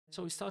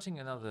So we're starting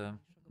another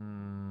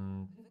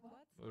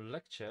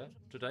lecture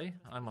today.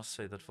 I must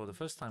say that for the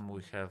first time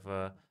we have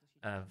a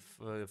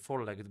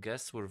four-legged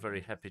guest. We're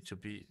very happy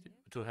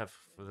to have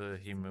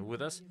him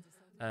with us.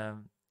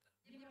 Um,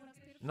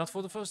 Not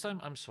for the first time.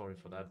 I'm sorry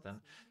for that.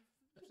 Then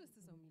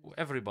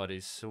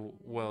everybody's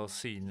well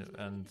seen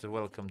and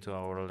welcome to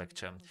our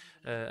lecture.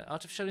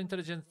 Artificial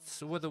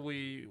intelligence, whether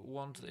we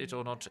want it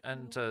or not,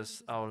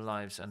 enters our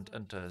lives and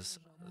enters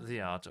the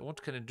art.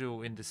 What can it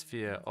do in the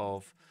sphere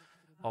of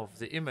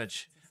the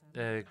image?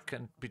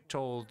 Can be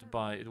told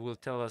by, it will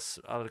tell us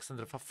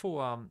Aleksander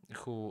Fafuła,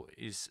 who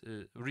is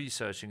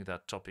researching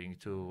that topic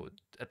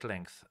at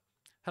length.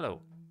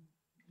 Hello.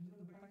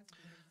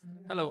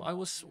 Hello, I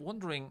was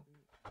wondering,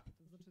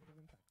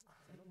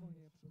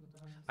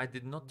 I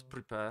did not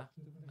prepare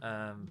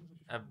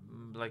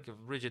like a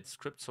rigid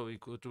script, so we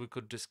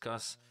could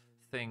discuss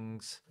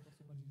things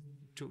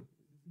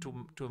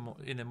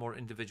in a more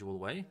individual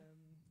way.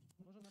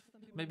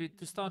 Maybe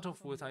to start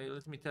off with,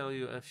 let me tell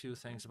you a few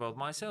things about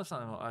myself,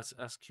 and I'll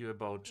ask you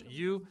about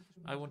you.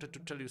 I wanted to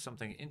tell you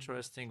something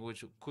interesting,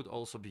 which could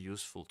also be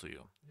useful to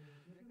you.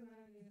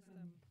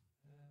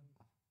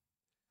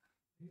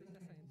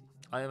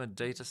 I am a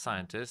data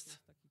scientist.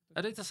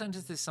 A data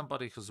scientist is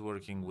somebody who's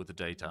working with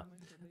data,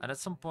 and at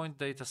some point,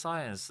 data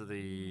science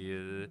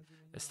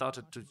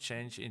started to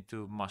change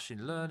into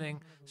machine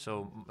learning.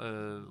 So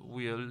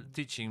we are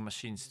teaching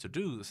machines to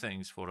do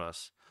things for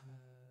us.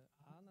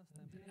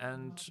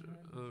 And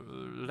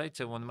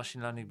later, when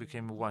machine learning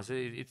became wiser,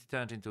 it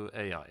turned into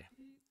AI.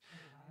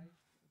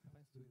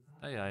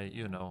 AI,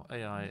 you know,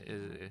 AI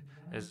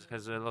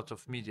has a lot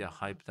of media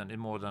hype than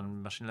more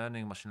than machine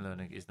learning. Machine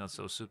learning is not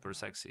so super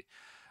sexy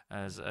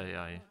as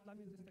AI.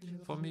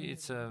 For me,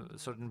 it's a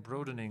certain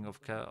broadening of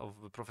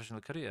a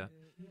professional career.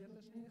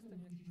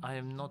 I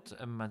am not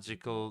a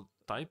magical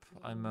type.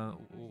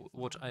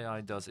 What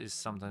AI does is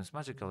sometimes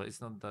magical. It's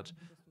not that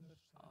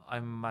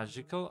I'm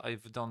magical.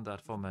 I've done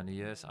that for many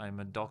years. I'm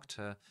a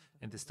doctor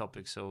in this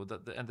topic, so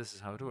and this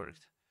is how it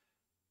worked.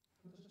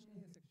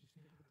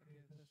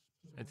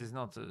 It is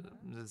not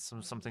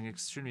something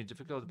extremely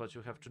difficult, but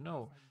you have to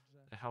know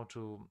how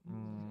to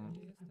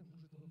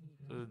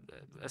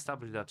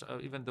establish that.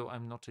 Even though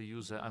I'm not a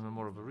user, I'm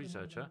more of a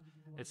researcher.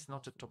 It's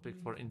not a topic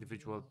for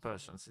individual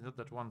persons. It's not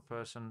that one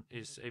person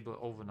is able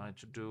overnight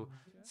to do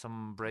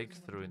some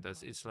breakthrough in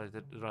this. It's like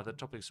rather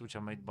topics which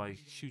are made by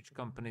huge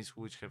companies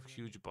which have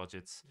huge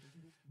budgets.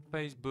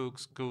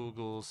 Facebooks,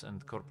 Googles,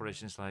 and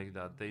corporations like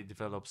that, they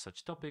develop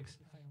such topics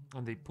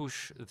and they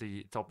push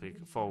the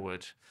topic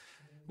forward.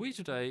 We're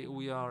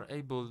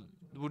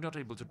not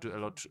able to do a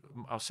lot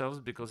ourselves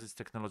because it's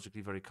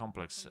technologically very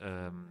complex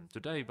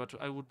today. But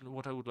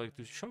what I would like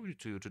to show you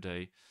to you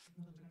today,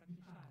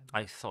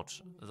 I thought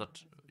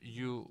that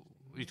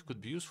it could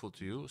be useful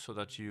to you, so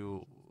that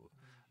you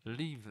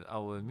leave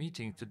our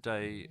meeting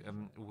today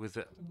with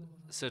a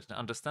certain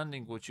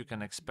understanding what you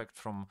can expect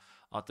from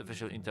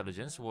artificial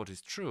intelligence, what is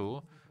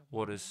true,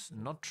 what is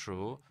not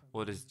true,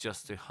 what is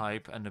just a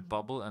hype and a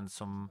bubble and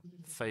some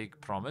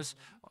fake promise,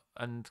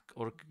 and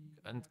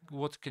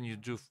what can you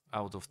do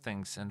out of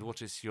things, and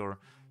what is your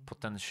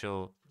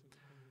potential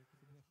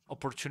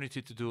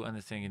opportunity to do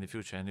anything in the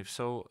future, and if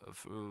so,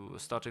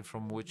 starting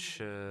from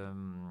which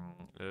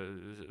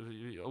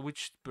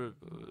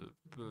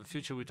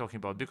future we're talking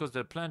about, because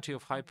there are plenty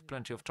of hype,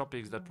 plenty of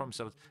topics that promise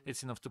that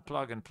it's enough to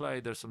plug and play.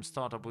 There's some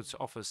startup which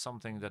offers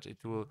something that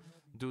it will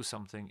do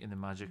something in a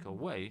magical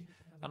way,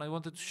 and I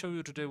wanted to show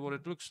you today what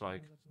it looks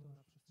like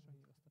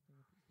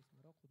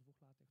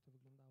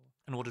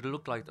and what it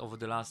looked like over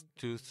the last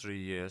 2-3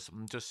 years,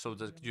 just so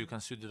that you can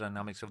see the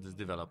dynamics of this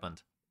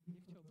development.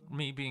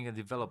 Me being a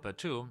developer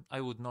too,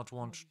 I would not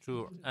want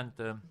to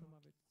enter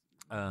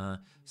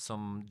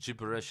some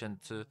gibberish and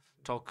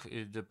talk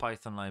the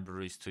Python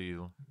libraries to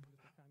you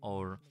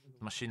or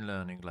machine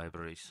learning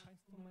libraries.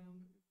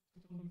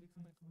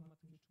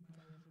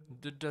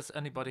 Does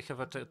anybody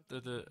have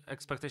the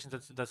expectation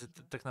that it's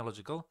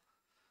technological?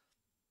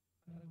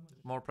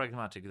 More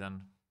pragmatic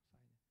than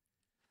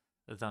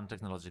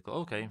technological.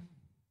 Okay.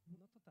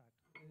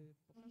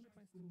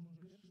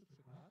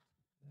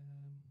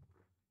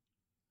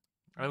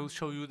 I will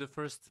show you the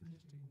first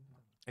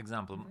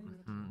example.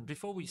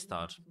 Before we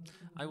start,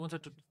 I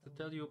wanted to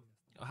tell you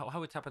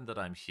how it happened that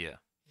I'm here.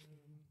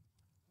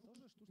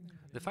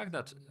 The fact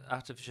that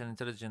artificial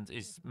intelligence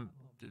is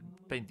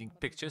painting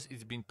pictures,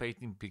 it's been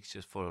painting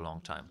pictures for a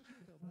long time.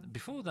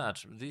 Before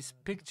that, these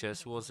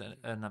pictures was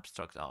an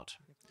abstract art.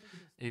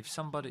 If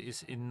somebody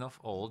is enough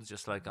old,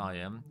 just like I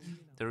am,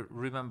 they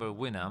remember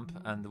Winamp,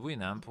 and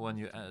Winamp, when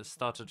you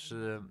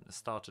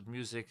started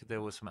music,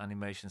 there were some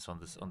animations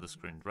on the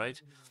screen,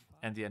 right?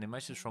 And the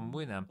animations from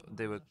Winamp,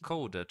 they were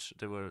coded,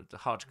 they were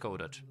hard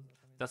coded.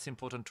 That's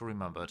important to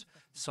remember.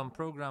 Some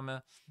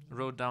programmer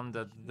wrote down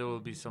that there will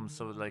be some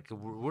sort of like a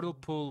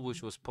whirlpool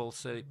which was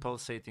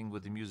pulsating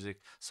with the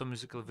music, some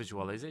musical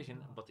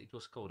visualization, but it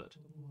was coded.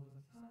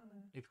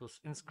 It was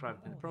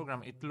inscribed in the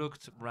program. It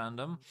looked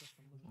random.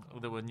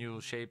 There were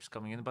new shapes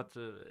coming in, but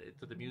to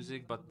the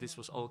music. But this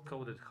was all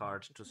coded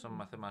hard to some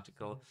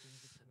mathematical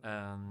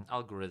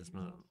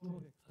algorithm.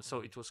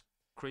 So it was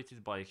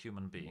created by a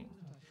human being.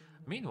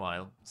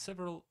 Meanwhile,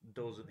 several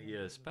dozen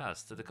years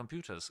passed. The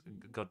computers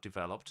got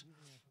developed,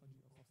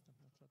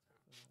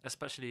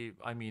 especially,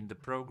 I mean, the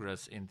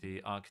progress in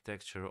the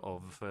architecture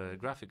of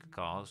graphic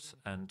cards,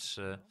 and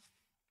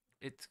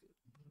it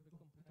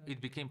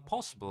it became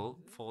possible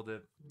for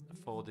the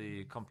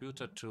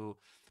computer to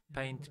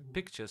paint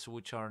pictures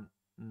which are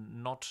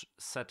not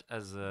set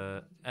as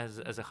a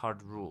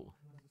hard rule.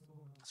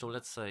 So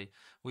let's say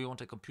we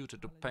want a computer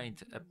to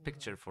paint a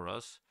picture for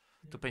us,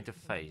 to paint a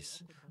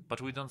face,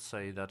 but we don't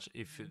say that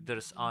if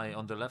there's eye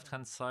on the left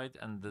hand side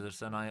and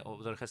there's an eye,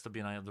 there has to be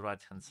an eye on the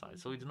right hand side.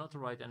 So we do not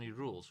write any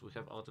rules. We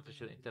have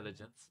artificial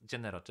intelligence,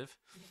 generative.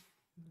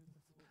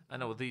 I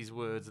know these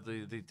words,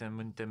 the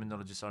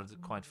terminologies are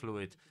quite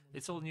fluid.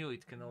 It's all new,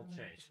 it can all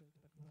change.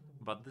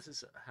 But this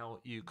is how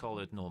you call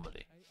it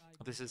normally.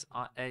 This is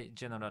a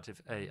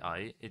generative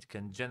AI. It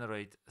can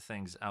generate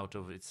things out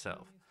of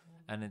itself,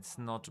 and it's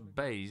not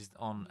based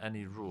on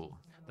any rule.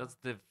 That's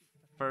the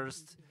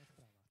first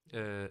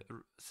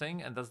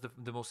thing, and that's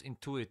the most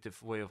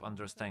intuitive way of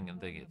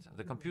understanding it.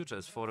 The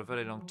computers, for a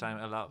very long time,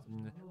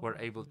 were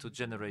able to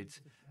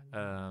generate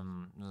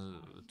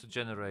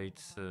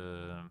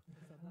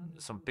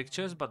some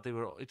pictures, but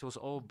it was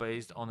all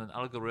based on an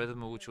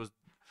algorithm which was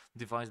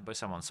devised by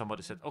someone.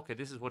 Somebody said, okay,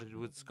 this is what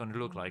it's going to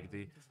look like.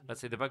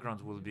 Let's say the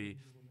background will be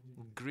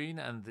green,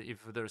 and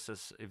if there's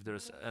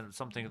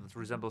something that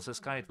resembles a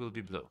sky, it will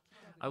be blue.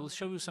 I will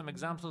show you some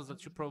examples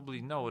that you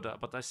probably know,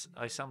 but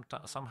I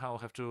sometimes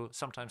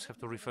have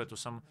to refer to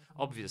some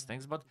obvious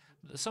things, but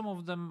some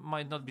of them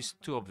might not be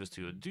too obvious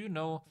to you. Do you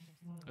know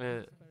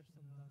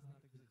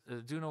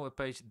a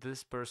page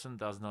 "This person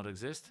does not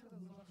exist"?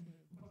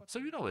 So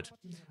you know it.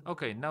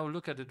 Okay, now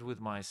look at it with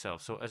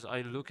myself. So as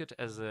I look at it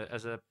as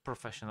a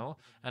professional,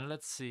 and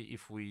let's see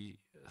if we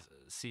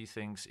see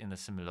things in a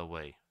similar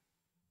way.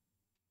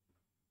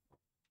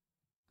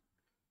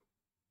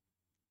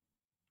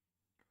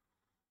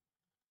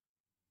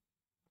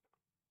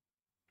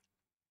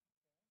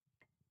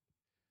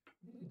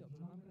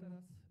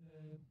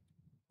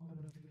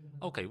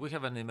 Okay, we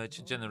have an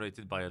image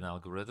generated by an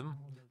algorithm,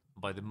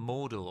 by the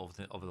model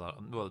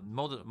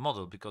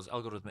model, because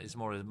algorithm is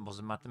more a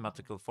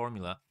mathematical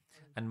formula,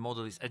 and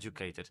model is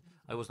educated.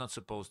 I was not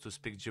supposed to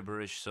speak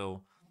gibberish,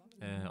 so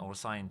or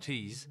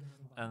scientese,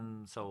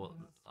 and so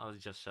I'll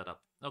just shut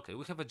up. Okay,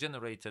 we have a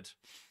generated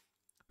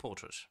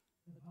portrait.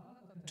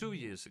 2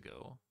 years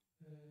ago,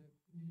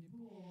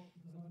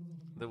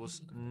 there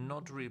was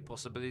not really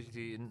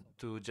possibility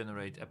to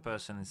generate a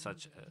person in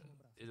such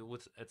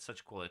at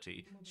such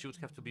quality. She would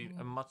have to be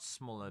a much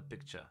smaller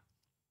picture.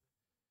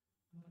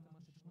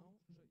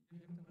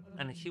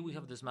 And here we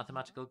have this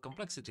mathematical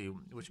complexity,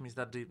 which means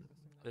that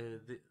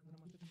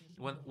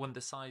when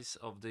the size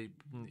of the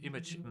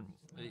image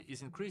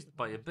is increased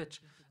by a bit,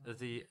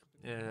 the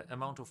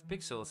amount of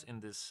pixels in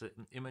this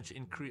image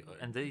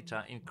and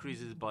data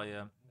increases by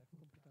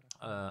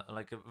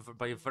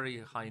a very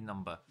high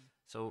number.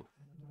 So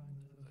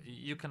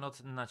you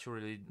cannot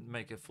naturally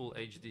make a full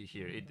HD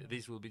here.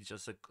 This will be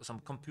just some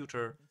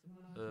computer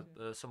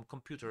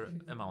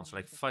amounts,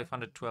 like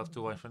 512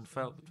 to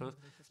 112.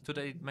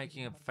 Today,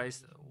 making a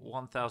face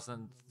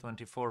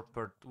 1024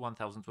 per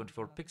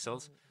 1024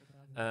 pixels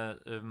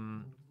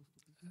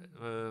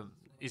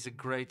is a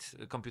great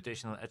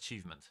computational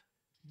achievement.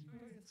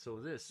 So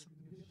this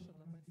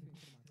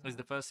is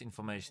the first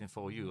information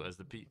for you as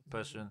the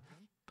person,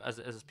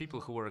 as people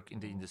who work in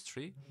the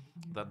industry,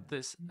 that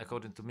this,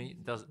 according to me,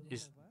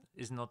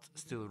 is not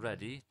still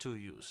ready to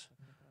use.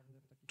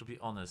 To be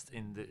honest,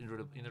 in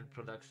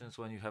productions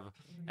when you have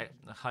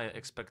higher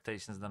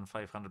expectations than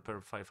 500 per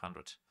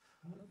 500.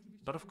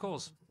 But of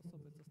course,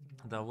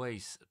 there are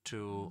ways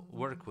to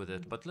work with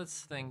it. But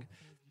let's think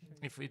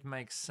if it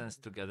makes sense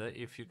together,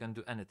 if you can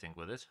do anything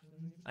with it.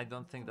 I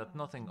don't think that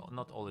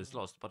not all is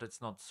lost, but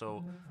it's not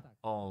so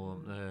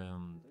all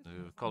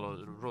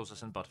color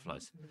roses and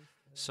butterflies.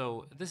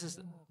 So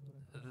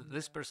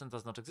this person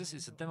does not exist.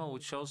 It's a demo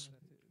which shows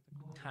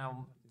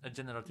how a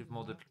generative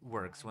model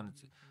works when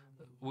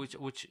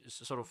which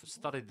sort of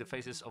studied the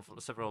faces of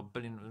several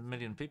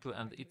million people,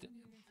 and it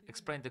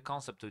explained the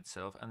concept to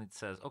itself, and it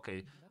says,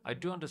 okay, I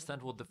do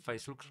understand what the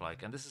face looks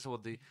like, and this is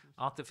what the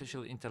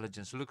artificial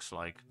intelligence looks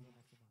like.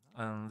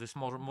 This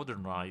more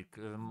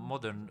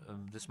modern,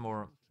 this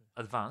more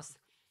advanced,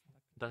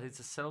 that it's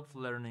a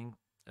self-learning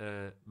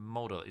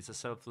model. It's a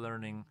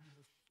self-learning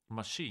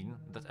machine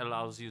that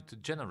allows you to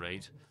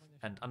generate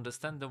and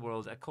understand the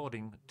world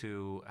according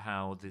to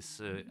how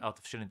this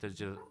artificial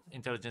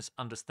intelligence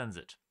understands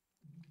it.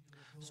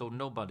 So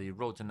nobody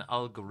wrote an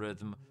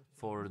algorithm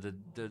for the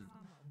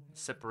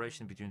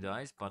separation between the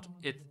eyes, but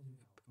it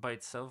by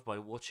itself, by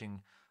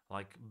watching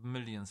like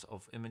millions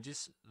of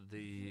images,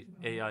 the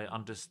AI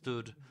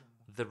understood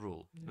the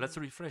rule. Let's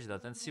refresh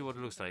that and see what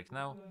it looks like.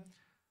 Now,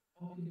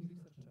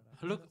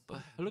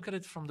 look at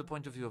it from the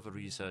point of view of a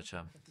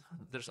researcher.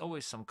 There's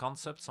always some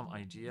concept, some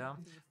idea,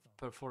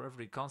 but for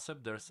every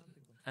concept there's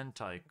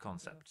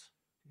anti-concept.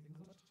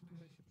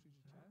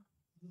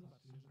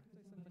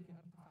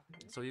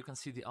 So you can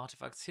see the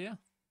artifacts here.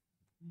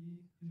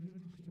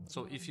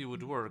 So if you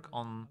would work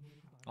on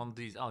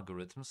these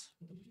algorithms,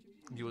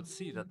 you would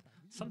see that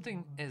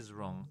something is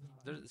wrong.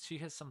 She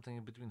has something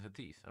in between her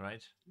teeth,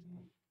 right?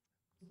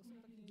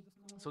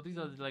 So these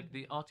are like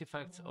the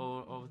artifacts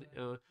of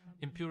the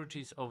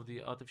impurities of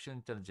the artificial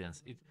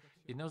intelligence.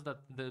 It knows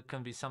that there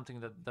can be something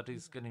that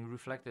is getting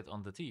reflected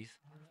on the teeth,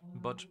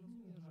 but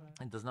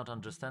it does not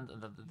understand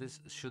that this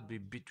should be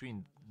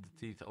between the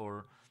teeth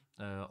or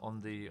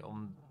on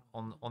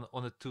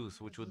a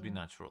tooth, which would be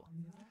natural.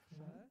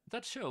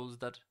 That shows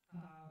that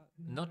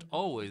not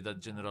always that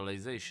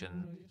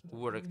generalization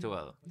worked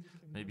well.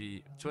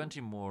 Maybe 20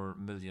 more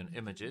million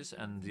images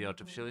and the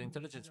artificial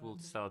intelligence will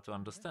start to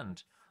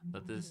understand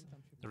that this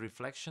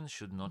reflection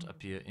should not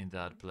appear in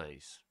that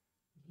place.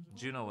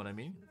 Do you know what I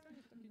mean?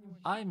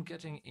 I'm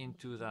getting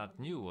into that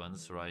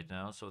nuance right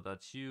now so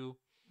that you...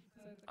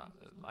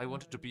 I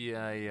wanted to be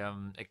a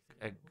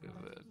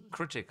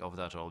critic of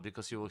that all,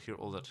 because you will hear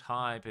all that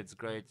hype, it's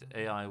great,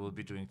 AI will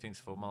be doing things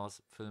for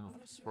us,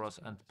 films for us,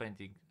 and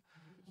painting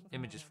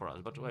images for us.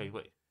 But wait.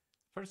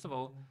 First of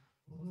all,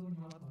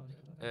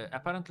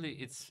 apparently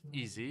it's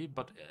easy,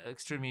 but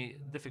extremely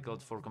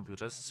difficult for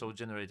computers. So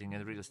generating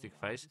a realistic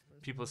face,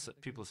 people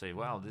say,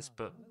 "Wow, this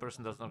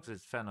person does not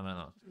exist."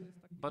 Phenomenal,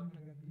 but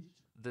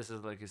this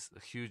is like a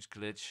huge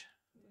glitch.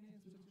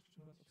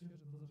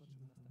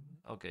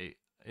 Okay,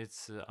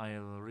 it's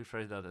I'll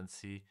rephrase that and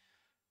see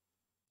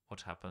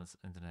what happens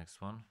in the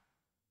next one.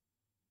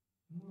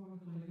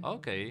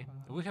 Okay,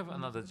 we have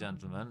another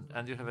gentleman,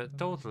 and you have a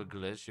total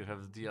glitch. You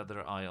have the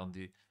other eye on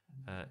the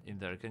in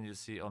there. Can you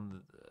see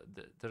on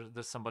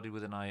there's somebody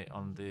with an eye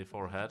on the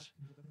forehead?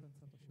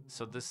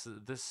 So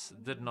this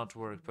did not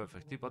work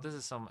perfectly, but this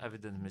is some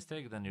evident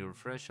mistake. Then you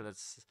refresh.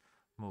 Let's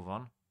move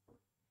on.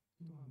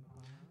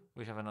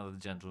 We have another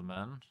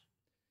gentleman.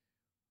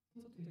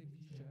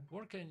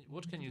 What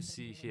can you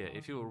see here?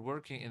 If you were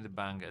working in the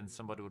bank and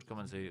somebody would come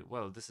and say,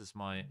 "Well, this is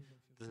my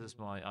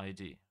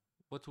ID,"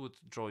 what would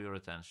draw your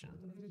attention?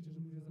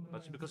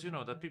 But because you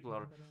know that people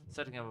are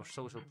setting up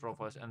social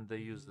profiles and they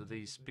use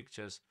these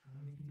pictures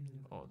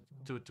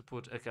to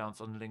put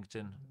accounts on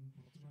LinkedIn,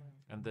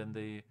 and then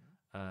they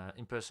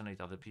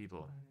impersonate other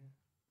people.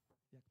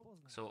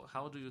 So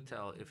how do you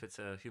tell if it's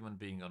a human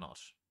being or not?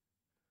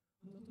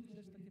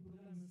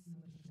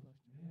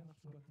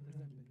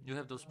 You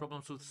have those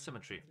problems with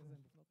symmetry,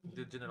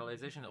 the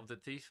generalization of the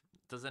teeth.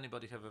 Does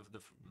anybody have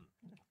the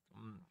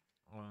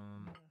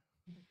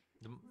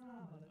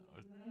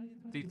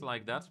teeth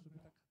like that?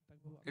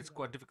 It's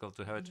quite difficult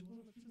to have it.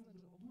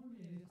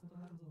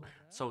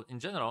 So in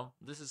general,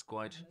 this is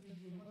quite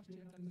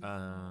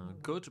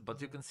good,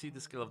 but you can see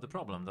the scale of the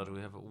problem, that we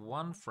have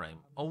one frame,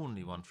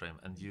 only one frame,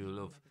 and you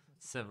have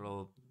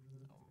several,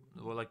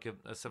 well, like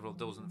several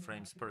dozen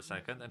frames per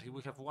second, and here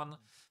we have one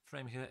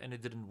frame here, and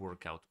it didn't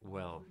work out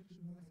well.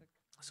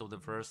 So the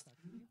first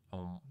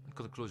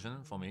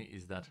conclusion for me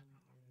is that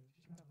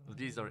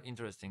these are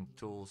interesting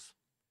tools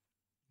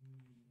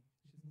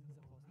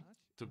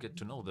to get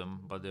to know them,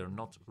 but they're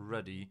not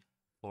ready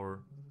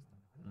for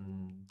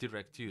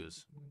direct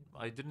use.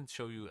 I didn't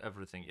show you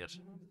everything yet.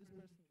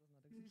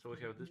 So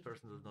here this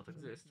person does not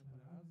exist.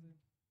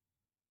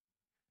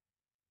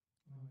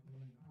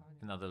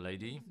 Another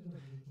lady.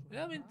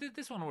 Yeah, I mean,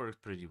 this one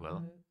worked pretty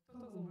well.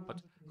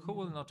 But who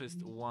will notice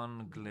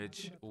one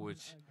glitch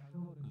which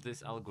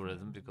this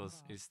algorithm,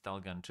 because it's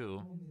Talgan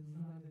 2,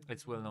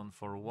 it's well known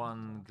for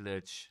one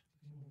glitch.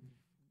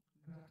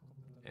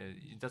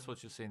 That's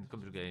what you say in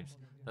computer games.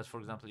 That's, for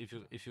example,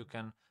 if you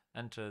can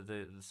enter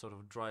the sort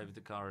of drive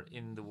the car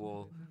in the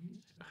wall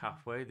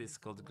halfway, this is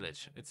called a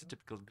glitch. It's a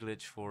typical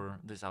glitch for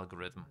this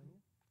algorithm.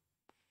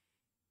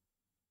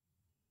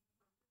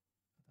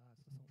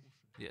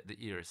 Yeah, the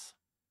ears.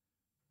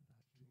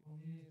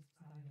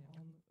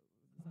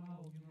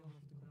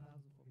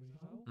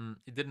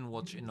 It didn't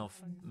watch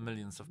enough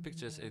millions of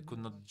pictures. It could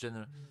not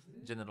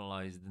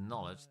generalize the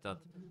knowledge that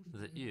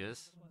the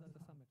ears,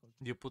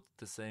 you put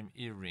the same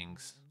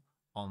earrings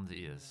on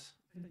the ears.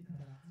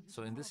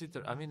 So in this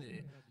I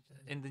mean,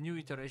 in the new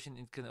iteration,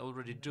 it can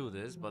already do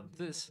this, but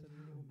this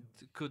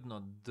could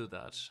not do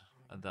that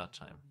at that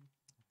time.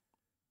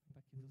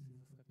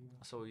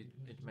 So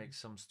it makes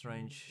some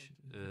strange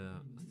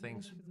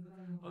things.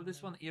 Well,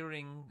 this one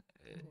earring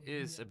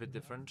is a bit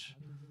different,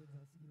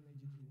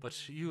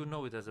 but you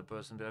know it as a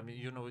person. I mean,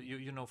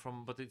 you know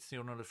from, but it's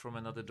your knowledge from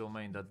another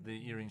domain that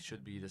the earrings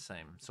should be the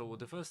same. So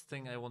the first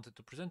thing I wanted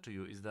to present to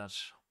you is that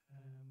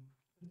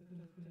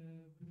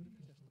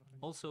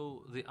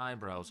also the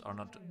eyebrows are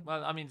not,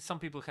 well, I mean, some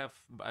people have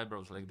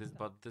eyebrows like this,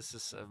 but this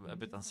is a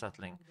bit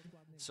unsettling.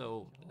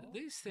 So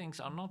these things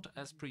are not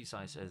as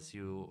precise as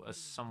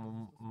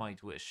some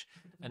might wish.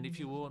 And if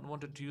you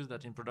wanted to use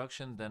that in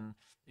production, then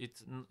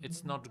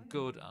it's not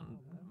good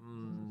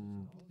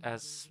and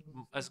as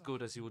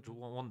good as you would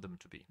want them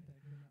to be.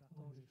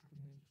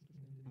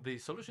 The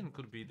solution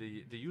could be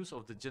the use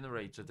of the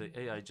generator, the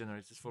AI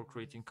generators, for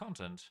creating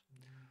content,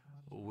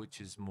 which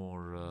is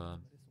more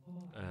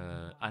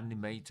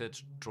animated,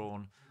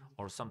 drawn,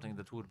 or something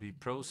that would be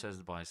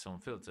processed by some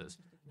filters.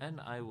 and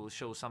I will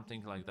show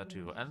something like that to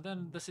you. And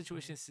then the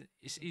situation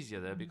is easier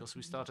there, because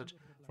we started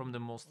from the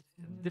most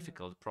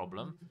difficult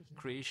problem,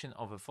 creation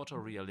of a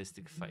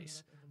photorealistic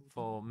face.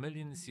 For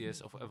millions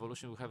years of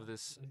evolution, we have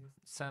this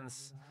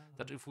sense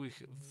that if we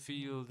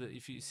feel,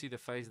 if you see the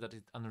face, that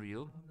it's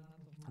unreal.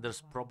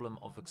 There's problem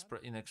of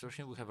in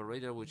expression. We have a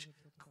radar which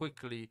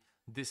quickly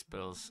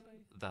dispels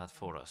that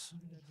for us.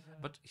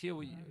 But here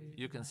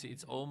you can see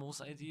it's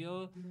almost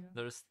ideal.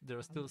 There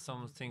are still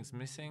some things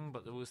missing,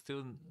 but we're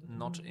still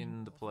not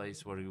in the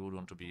place where you would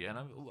want to be. And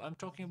I'm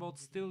talking about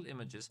still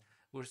images.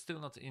 We're still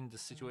not in the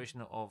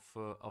situation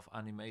of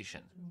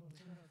animation.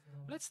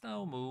 Let's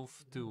now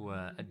move to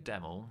a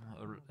demo.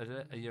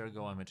 A year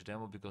ago I made a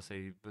demo because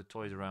I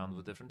toyed around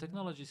with different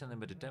technologies, and I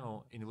made a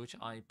demo in which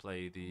I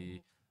play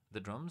the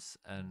drums,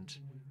 and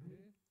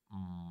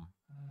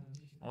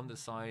on the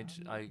side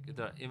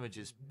there are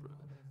images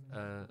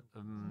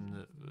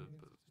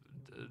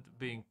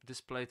being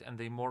displayed, and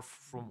they morph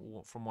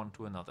from one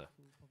to another.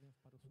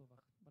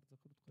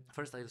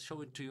 First I'll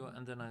show it to you,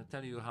 and then I'll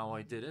tell you how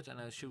I did it, and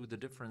I'll show you the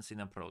difference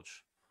in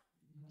approach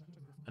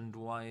and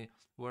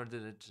where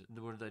did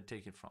I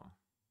take it from.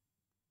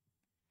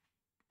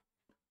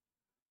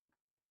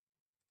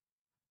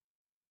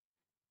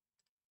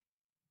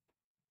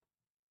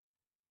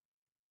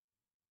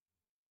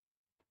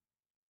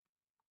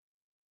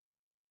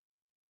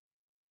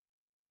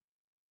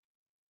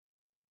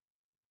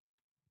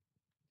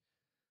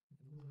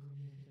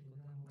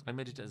 I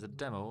made it as a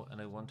demo,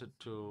 and I wanted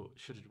to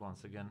shoot it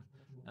once again,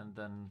 and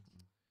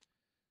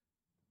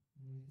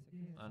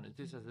it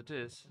is as it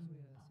is.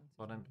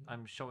 But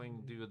I'm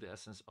showing you the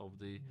essence of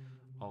this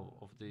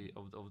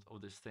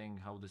thing,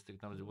 how this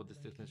technology, what this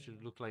technology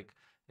should look like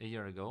a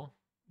year ago.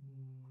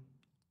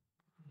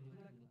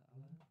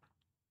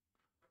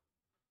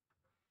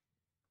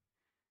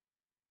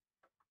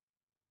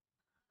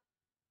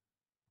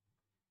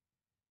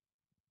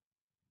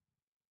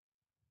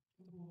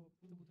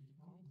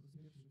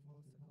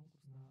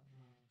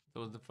 It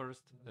was the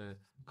first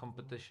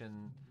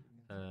competition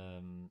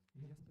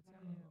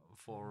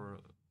for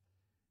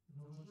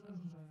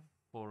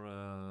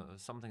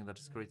something that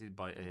is created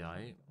by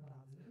AI.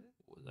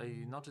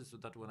 I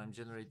noticed that when I'm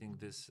generating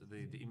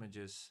the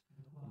images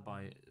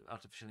by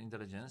artificial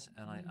intelligence,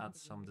 and I add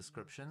some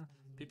description,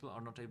 people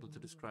are not able to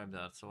describe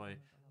that. So I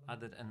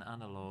added an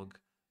analog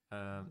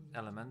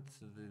element,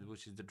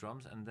 which is the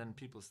drums, and then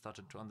people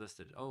started to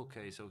understand.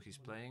 Okay, so he's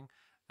playing,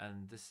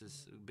 and this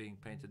is being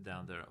painted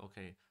down there.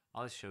 Okay,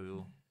 I'll show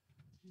you.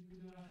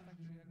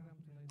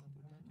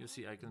 You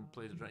see, I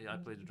play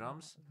the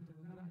drums,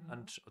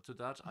 and to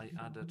that I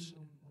added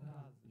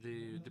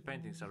the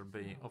paintings are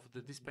being of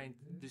these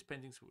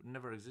paintings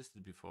never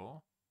existed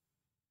before,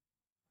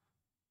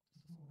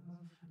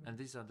 and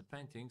these are the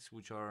paintings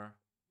which are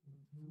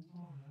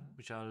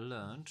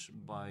learned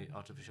by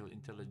artificial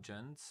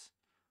intelligence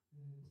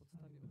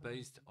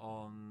based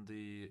on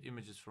the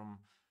images from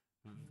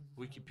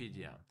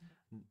Wikipedia.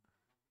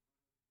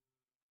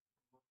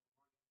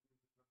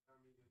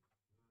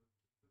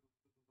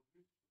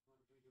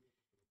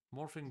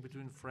 Morphing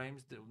between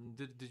frames,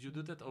 did you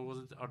do that, or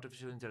was it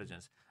artificial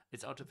intelligence?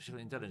 It's artificial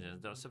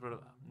intelligence. There are several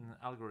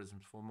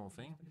algorithms for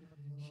morphing.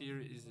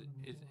 Here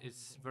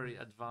it's very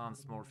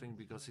advanced morphing,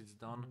 because it's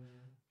done.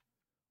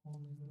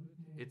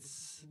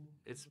 It's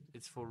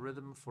for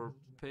rhythm, for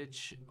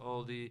pitch,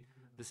 all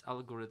this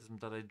algorithm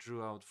that I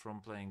drew out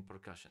from playing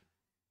percussion.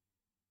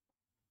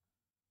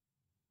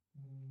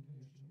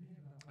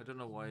 I don't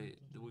know why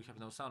we have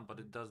no sound, but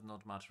it does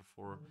not matter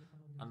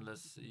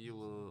unless you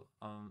will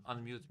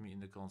unmute me in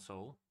the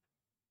console.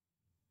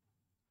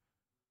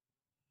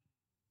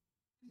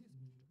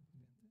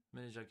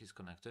 Mini jack is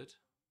connected.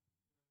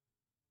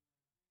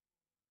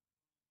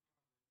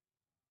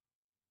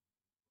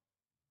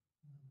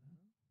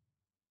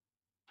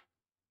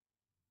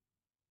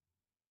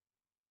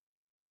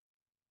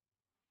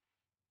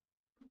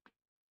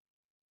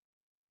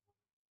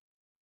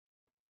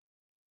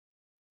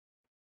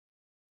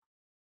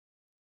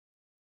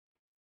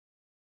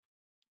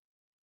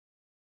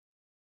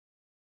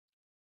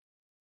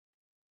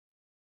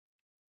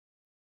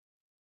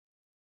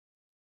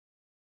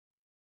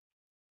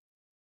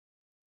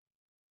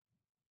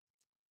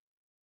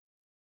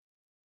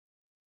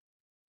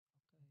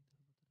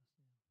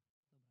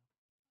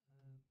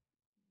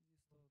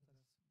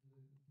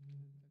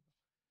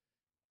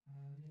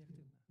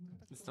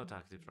 It's not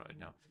active right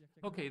now.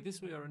 Okay,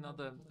 this way or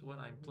another, when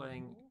I'm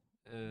playing,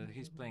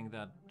 he's playing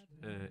that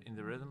in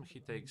the rhythm. He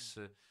takes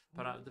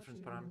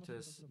different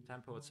parameters,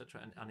 tempo,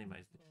 etc., and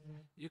animates it.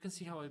 You can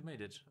see how I made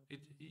it.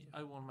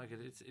 I won't make it.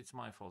 It's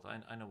my fault.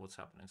 I know what's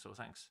happening. So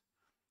thanks.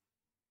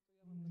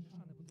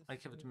 I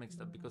have it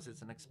mixed up because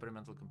it's an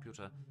experimental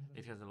computer.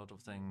 It has a lot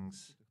of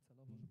things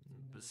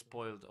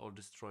spoiled or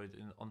destroyed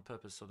on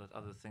purpose so that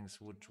other things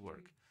would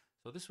work.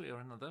 So this way or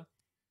another,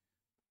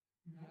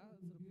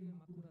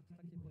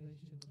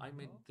 I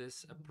made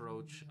this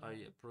approach.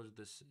 I approached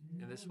this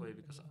in this way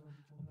because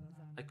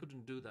I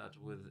couldn't do that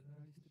with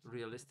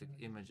realistic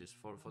images,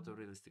 for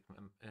photorealistic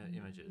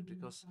images,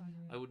 because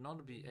I would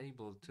not be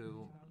able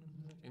to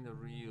in a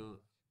real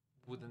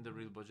within the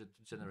real budget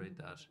to generate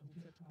that.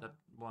 That's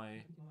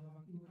why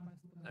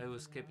I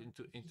was kept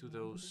into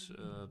those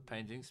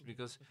paintings,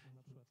 because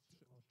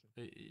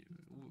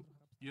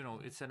you know,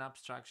 it's an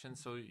abstraction,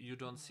 so you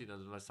don't see that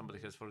like somebody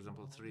has, for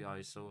example, 3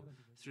 eyes. So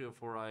 3 or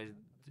 4 eyes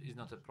is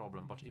not a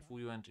problem. But if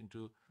I went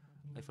into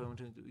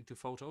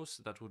photos,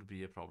 that would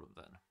be a problem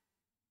then.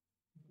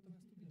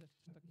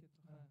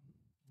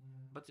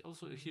 But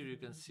also here you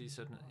can see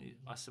certain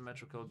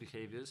asymmetrical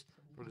behaviors.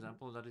 For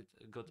example, that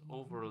it got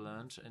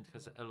overlearned and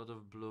has a lot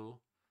of blue.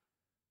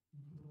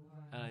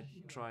 And I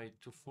tried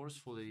to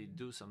forcefully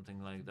do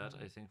something like that,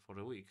 I think, for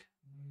a week.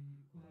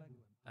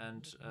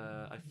 And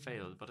I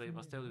failed. But I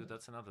must tell you,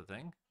 that's another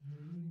thing.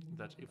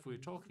 That if we're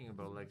talking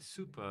about like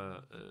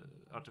super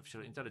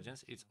artificial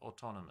intelligence, it's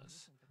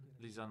autonomous.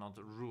 These are not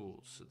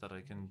rules that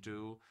I can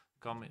do,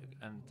 come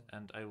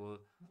and I will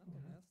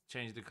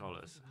change the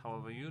colors.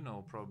 However, you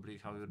know probably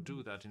how you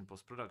do that in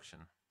post-production.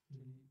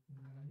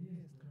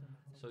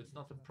 So it's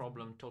not a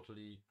problem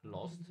totally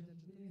lost,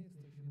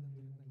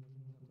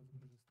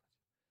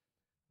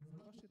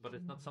 but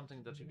it's not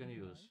something that you can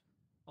use.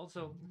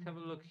 Also, have a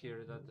look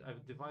here that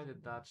I've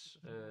divided that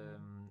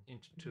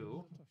into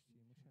two.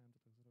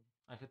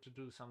 I had to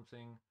do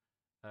something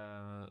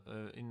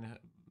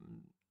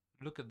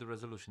look at the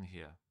resolution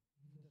here.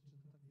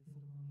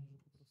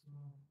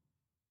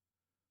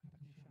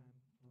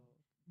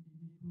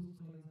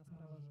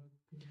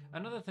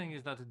 Another thing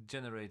is that it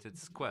generated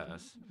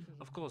squares.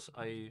 Of course,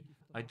 I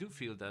do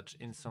feel that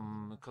in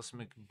some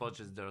cosmic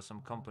budgets there are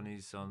some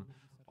companies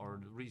or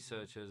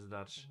researchers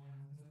that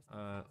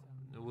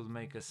will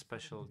make a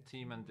special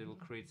team and they will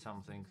create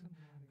something.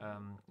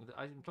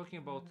 I'm talking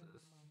about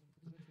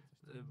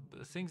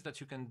things that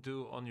you can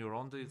do on your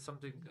own. It's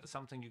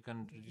something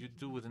you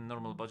do within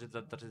normal budget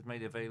that is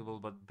made available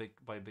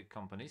by big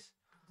companies.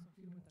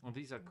 And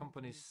these are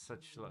companies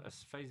such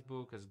as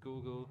Facebook, as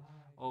Google,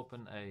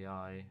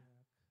 OpenAI,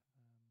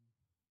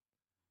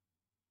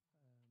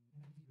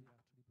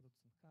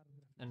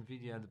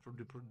 Nvidia,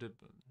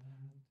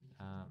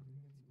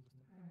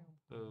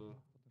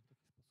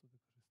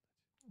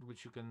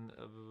 which you can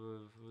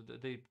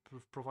they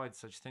provide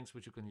such things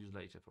which you can use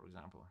later, for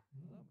example.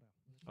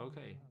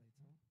 Okay,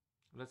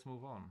 let's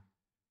move on.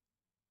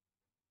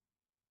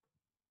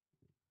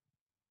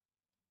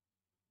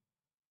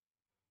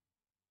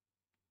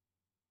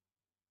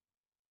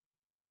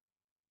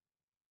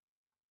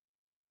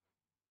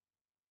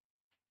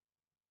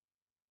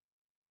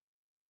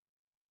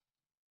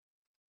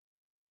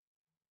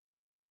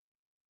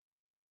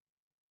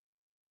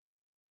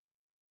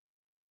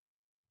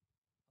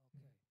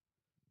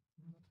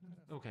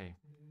 Okay.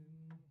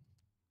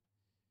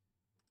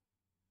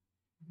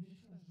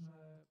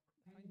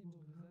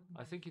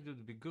 I think it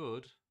would be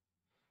good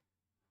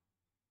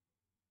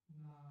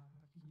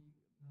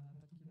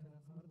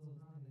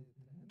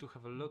to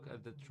have a look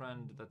at the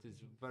trend that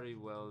is very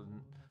well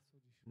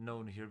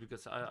known here,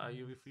 because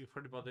you've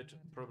heard about it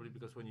probably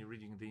because when you're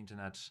reading the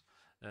internet,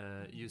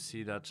 you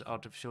see that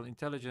artificial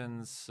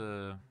intelligence.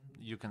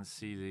 You can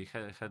see the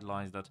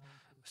headlines that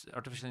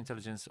artificial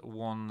intelligence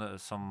won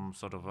some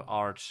sort of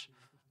art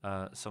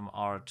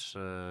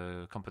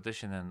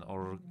competition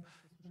or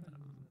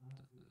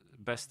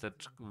bested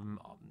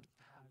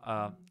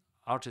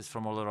artists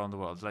from all around the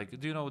world. Like,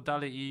 do you know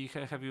DALL-E?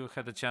 Have you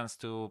had a chance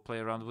to play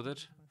around with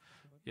it?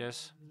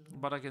 Yes,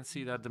 but I can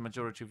see that the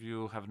majority of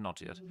you have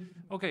not yet.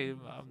 Okay,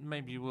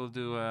 maybe we'll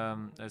do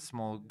a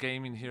small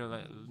game in here,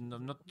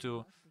 not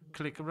to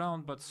click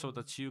around, but so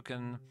that you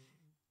can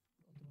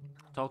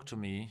talk to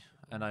me,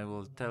 and I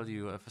will tell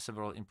you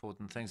several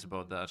important things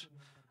about that.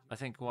 I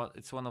think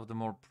it's one of the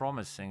more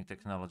promising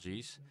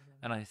technologies,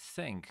 and I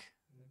think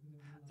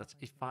that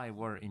if I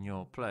were in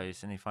your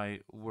place and if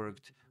I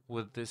worked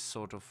with this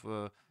sort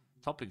of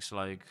topics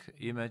like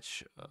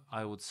image,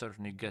 I would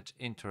certainly get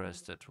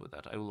interested with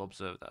that. I will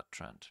observe that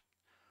trend.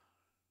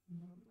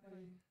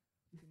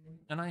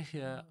 And I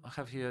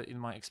have here in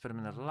my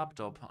experimental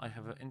laptop, I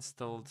have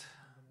installed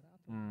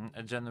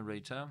a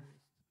generator.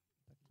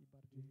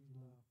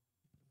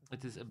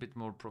 It is a bit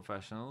more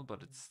professional,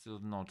 but it's still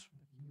not.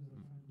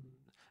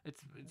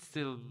 It's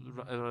still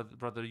a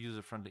rather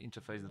user-friendly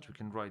interface that we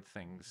can write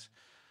things.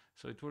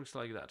 So it works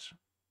like that.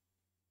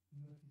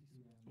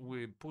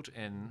 We put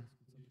in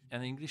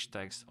an English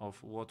text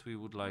of what we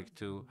would like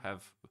to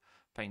have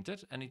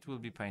painted, and it will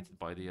be painted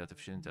by the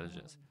artificial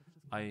intelligence.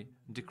 I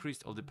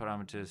decreased all the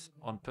parameters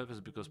on purpose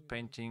because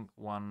painting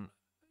one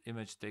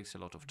image takes a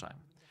lot of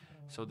time.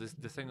 So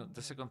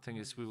the second thing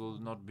is we will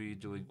not be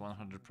doing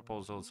 100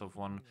 proposals of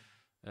one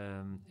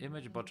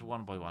image, but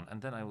one by one,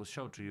 and then I will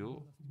show to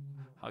you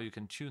how you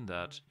can tune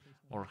that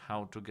or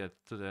how to get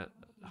to the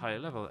higher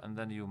level, and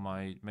then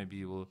maybe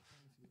you will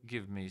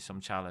give me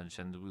some challenge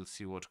and we'll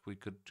see what we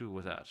could do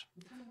with that.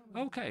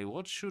 Okay,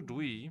 what should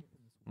we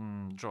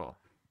draw?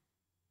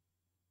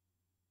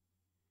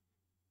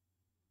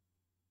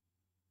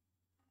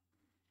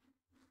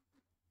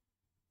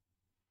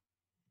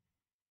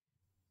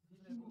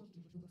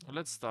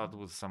 Let's start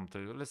with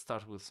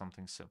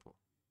something simple.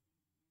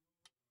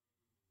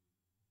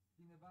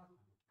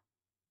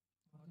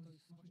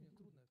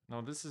 Now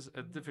this is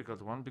a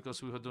difficult one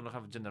because we do not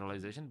have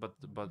generalization,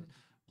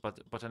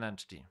 but an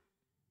entity.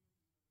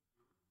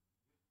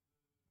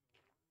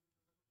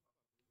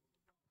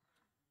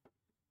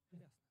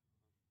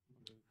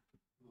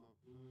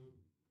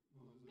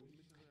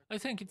 I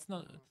think it's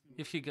not.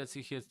 If he gets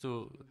here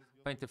to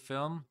paint a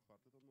film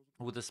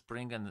with a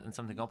spring and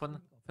something open,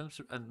 films,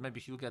 and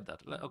maybe he'll get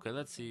that. Okay,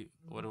 let's see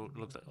what it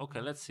looks like.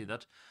 Okay, let's see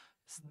that.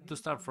 To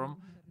start from,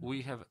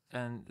 we have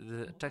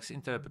the text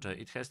interpreter.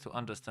 It has to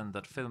understand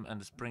that film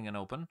and spring and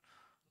open.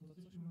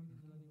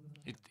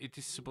 It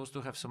is supposed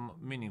to have some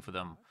meaning for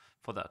them,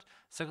 for that.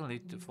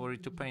 Secondly, for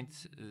it to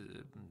paint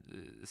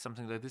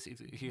something like this,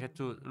 he had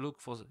to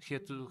he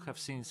had to have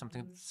seen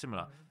something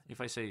similar.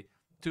 If I say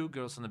two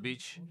girls on the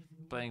beach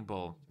playing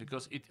ball,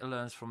 because it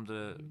learns from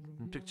the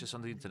pictures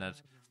on the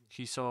internet,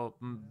 he saw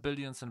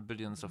billions and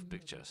billions of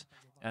pictures,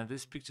 and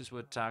these pictures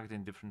were tagged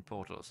in different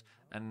portals,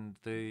 and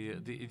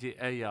the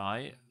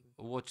AI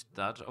watched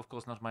that. Of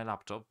course, not my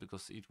laptop,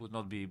 because it would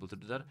not be able to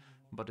do that,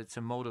 but it's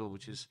a model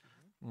which is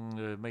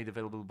made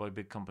available by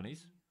big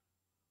companies.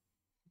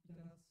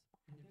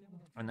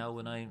 And now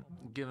when I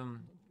give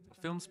him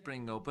film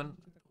spring open,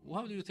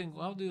 how do you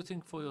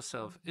think for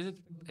yourself? Is it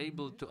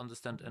able to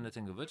understand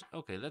anything of it?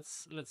 Okay,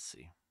 let's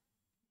see.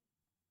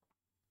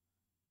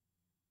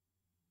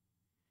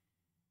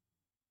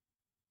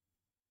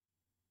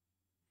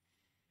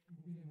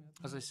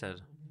 As I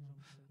said,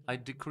 I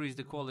decrease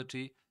the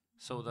quality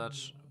so that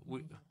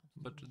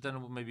but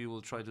then maybe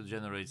we'll try to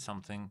generate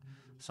something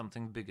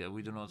bigger.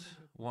 We do not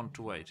want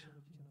to wait.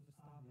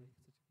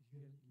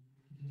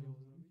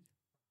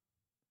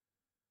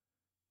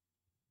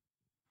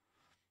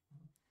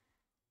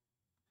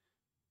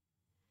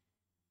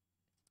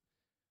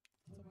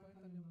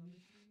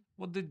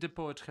 What did the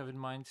poet have in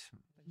mind?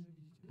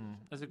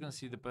 As you can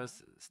see, the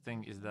best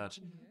thing is that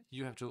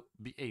you have to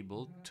be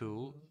able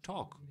to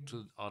talk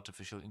to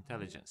artificial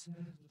intelligence.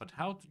 But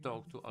how to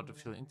talk to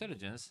artificial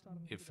intelligence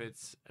if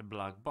it's a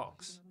black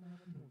box?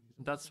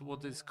 That's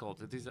what it's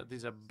called.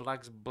 These are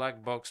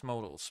black box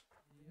models.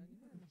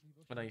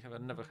 But I have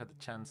never had a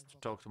chance to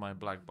talk to my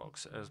black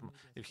box.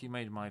 If he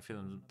made my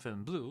film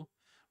blue,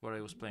 where I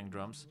was playing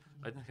drums,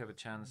 I didn't have a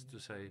chance to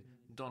say,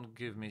 "Don't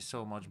give me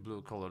so much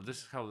blue color."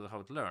 This is how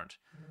it learned,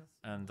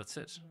 and that's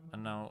it.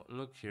 And now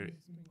look here,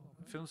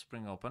 film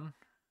spring open,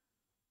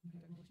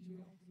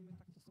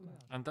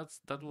 and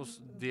that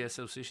was the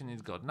association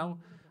it got.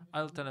 Now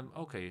I'll tell him,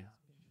 okay,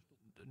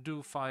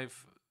 do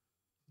five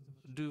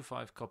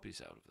copies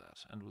out of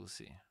that, and we'll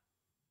see.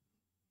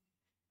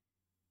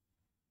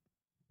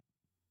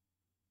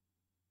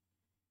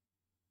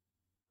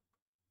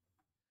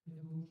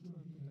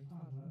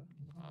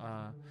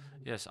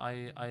 Yes,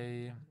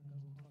 I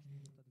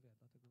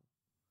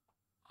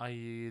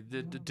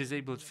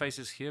disabled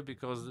faces here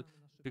because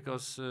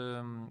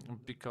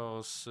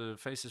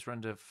faces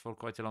render for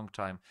quite a long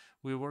time.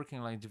 We're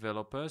working like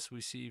developers.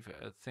 We see if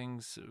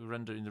things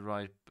render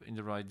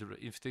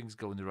if things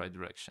go in the right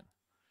direction.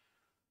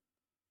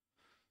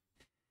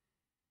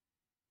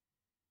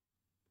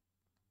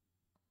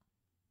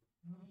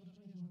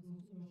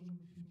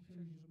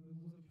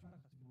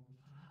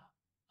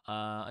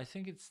 I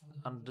think it's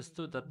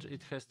understood that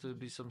it has to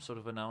be some sort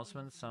of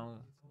announcement,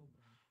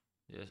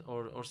 yes,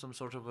 or some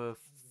sort of a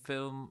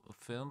film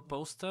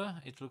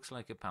poster. It looks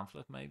like a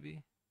pamphlet,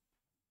 maybe.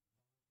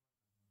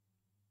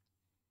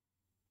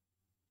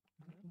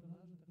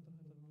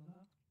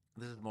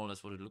 This is more or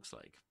less what it looks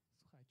like.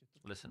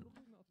 Listen,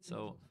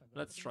 so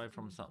let's try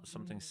from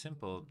something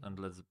simple and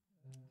let's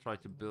try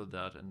to build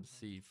that and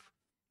see if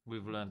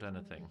we've learned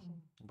anything.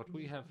 But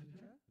we have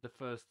the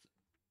first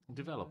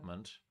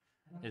development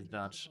is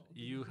that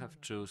you have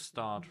to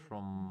start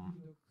from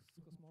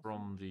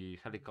the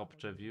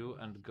helicopter view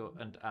and go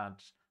and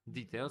add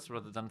details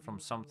rather than from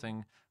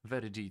something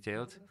very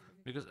detailed,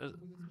 because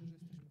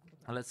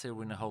let's say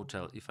we're in a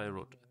hotel. If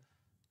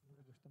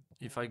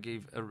I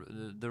gave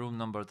the room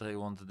number that I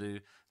want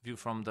the view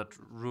from that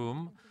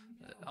room,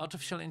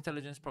 artificial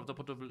intelligence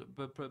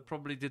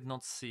probably did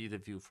not see the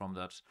view from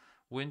that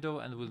window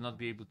and will not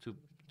be able to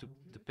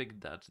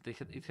pick that.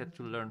 It had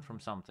to learn from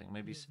something.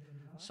 Maybe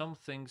some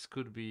things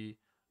could be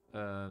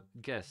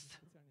guessed.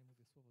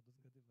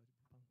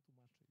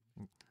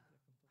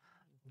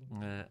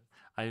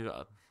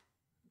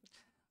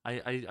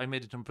 I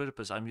made it on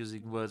purpose. I'm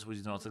using words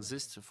which do not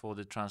exist for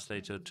the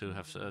translator to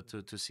have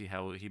to see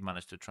how he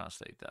managed to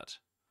translate that.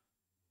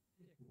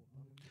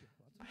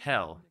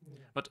 Hell,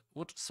 but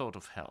what sort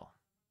of hell?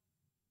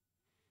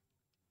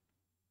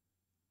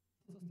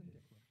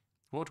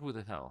 What with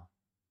the hell?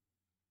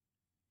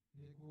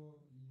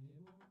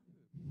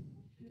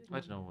 I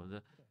don't know.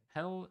 The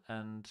hell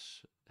and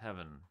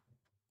heaven.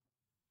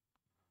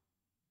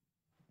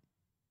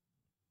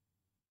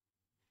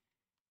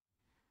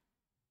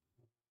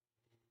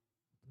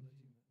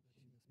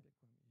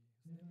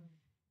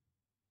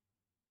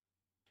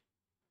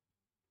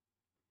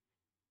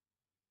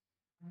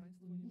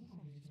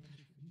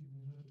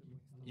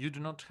 you do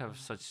not have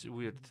such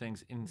weird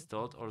things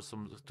installed or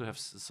to have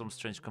some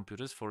strange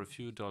computers. For a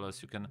few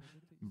dollars, you can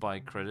buy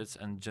credits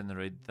and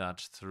generate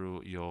that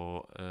through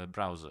your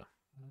browser.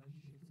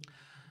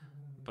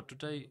 But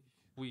today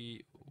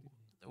we're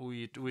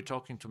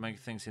talking to make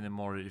things in a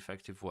more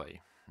effective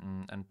way,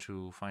 and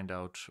to find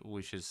out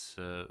which is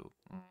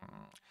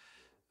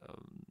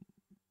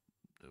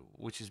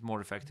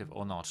more effective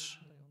or not.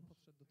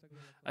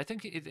 I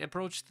think it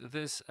approached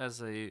this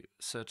as a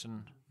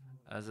certain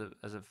as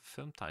a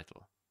film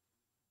title.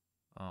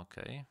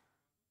 Okay.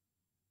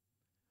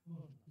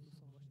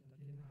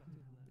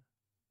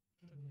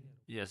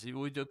 Yes,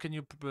 can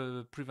you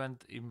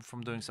prevent him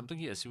from doing something?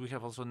 Yes, we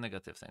have also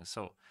negative things.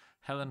 So,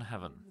 hell and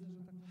heaven.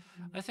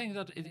 I think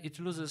that it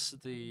loses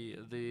the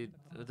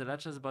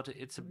letters, but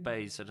it's a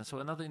base, and so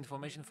another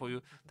information for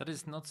you that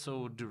is not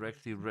so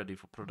directly ready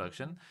for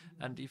production.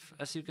 And if,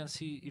 as you can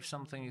see, if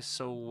something is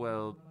so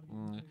well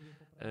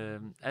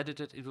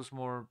edited, it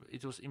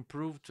was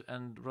improved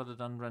and rather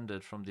than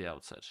rendered from the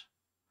outset.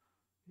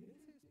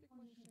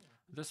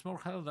 There's more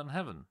hell than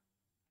heaven.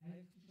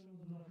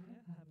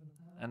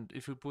 And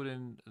if you put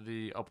in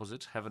the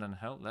opposite, heaven and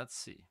hell, let's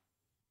see.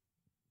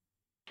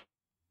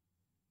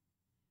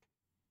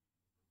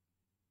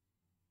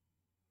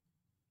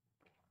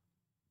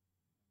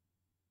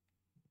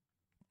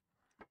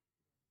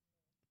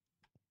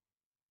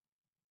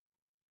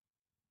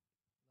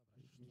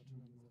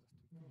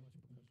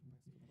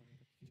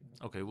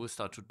 Okay, we'll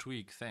start to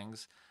tweak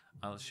things.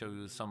 I'll show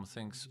you some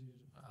things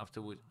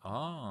after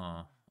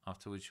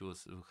which you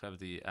will have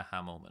the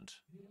aha moment.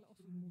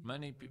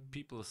 Many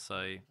people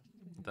say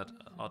that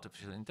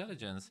artificial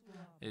intelligence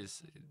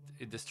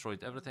it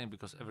destroyed everything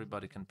because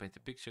everybody can paint a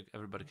picture,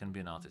 everybody can be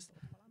an artist.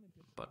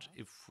 But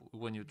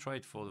when you try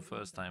it for the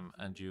first time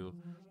and you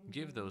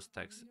give those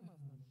texts,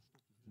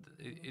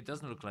 it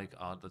doesn't look like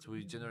art. That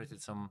we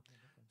generated some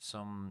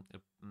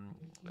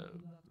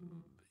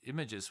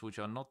images which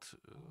are not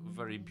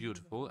very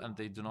beautiful, and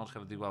they do not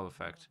have the wow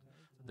effect.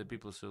 The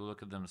people still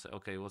look at them and say,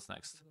 okay, what's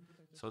next?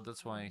 So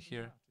that's why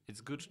here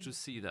it's good to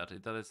see that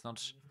it's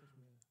not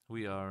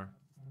we're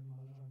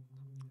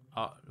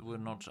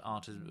not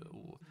artists.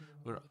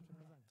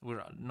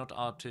 We're not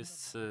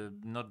artists,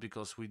 not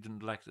because we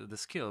didn't like the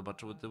skill,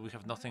 but we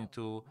have nothing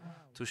to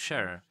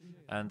share,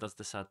 and that's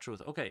the sad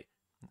truth. Okay,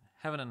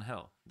 heaven and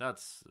hell.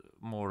 That's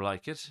more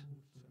like it.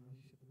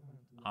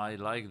 I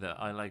like that.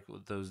 I like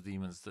those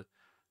demons.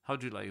 How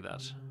do you like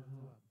that?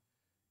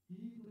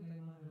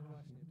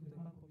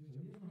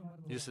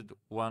 You said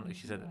one.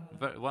 He said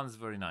one's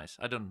very nice.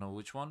 I don't know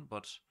which one,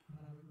 but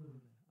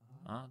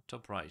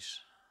top right.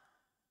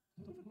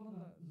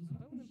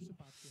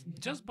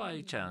 Just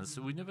by chance,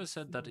 we never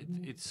said that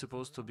it's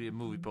supposed to be a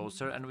movie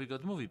poster, and we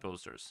got movie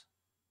posters.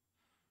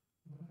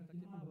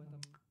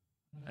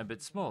 A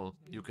bit small.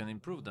 You can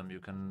improve them. You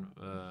can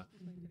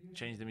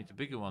change them into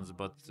bigger ones,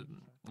 but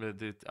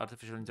the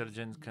artificial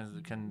intelligence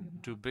can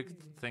do big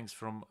things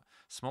from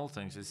small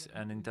things. It's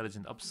an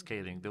intelligent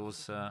upscaling. There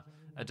was a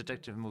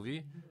detective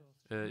movie.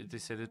 They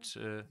said it.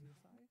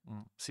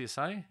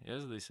 CSI.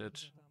 Yes, they said.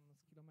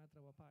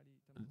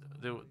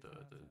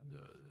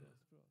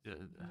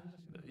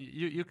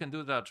 You can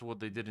do that. What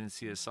they did in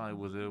CSI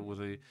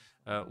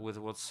with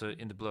what's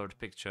in the blurred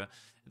picture.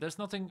 There's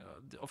nothing.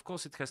 Of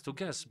course, it has to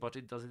guess, but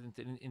it does it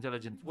in an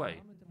intelligent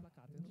way.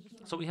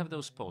 So we have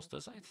those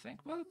posters. I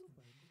think, well,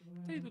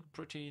 they look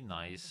pretty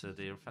nice.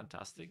 They're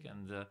fantastic,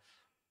 and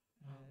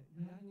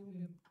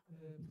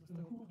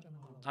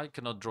I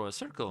cannot draw a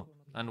circle.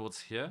 And what's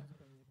here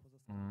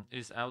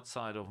is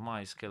outside of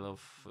my scale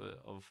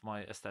of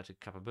my aesthetic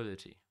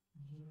capability.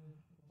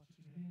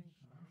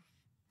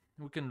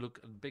 We can look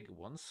at bigger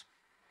ones.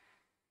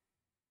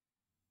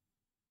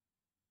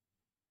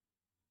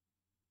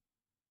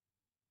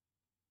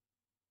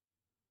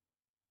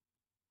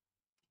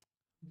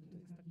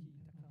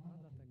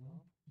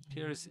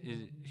 Here's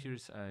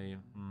a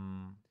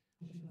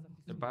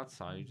bad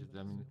side.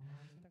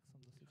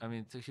 I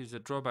mean, here's a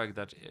drawback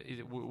that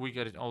we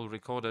get it all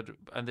recorded,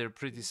 and they're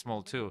pretty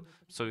small too.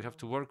 So you have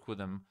to work with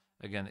them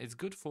again. It's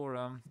good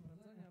for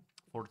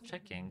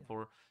checking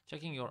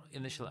your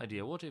initial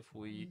idea. What if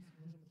we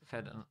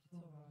had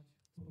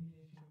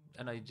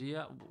an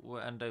idea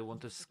and I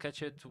want to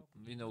sketch it?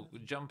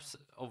 Jumps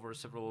over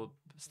several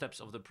steps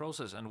of the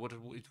process and what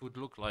it would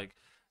look like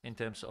in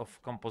terms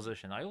of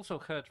composition. I also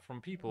heard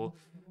from people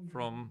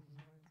from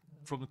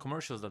the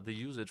commercials that they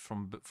use it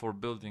for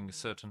building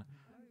certain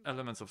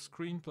elements of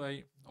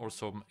screenplay or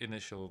some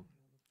initial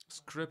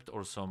script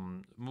or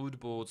some mood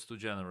boards to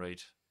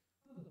generate.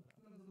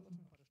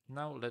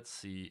 Now let's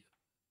see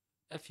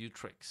a few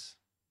tricks.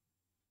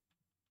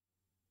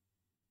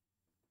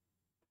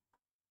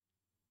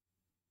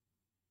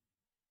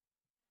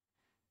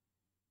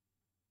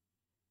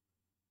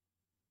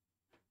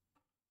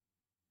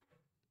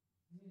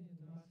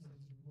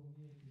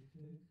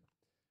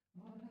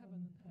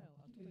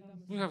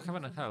 We have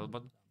heaven and hell,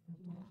 but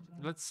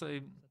let's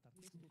say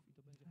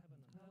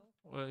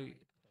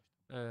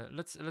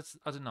let's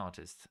add an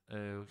artist.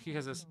 He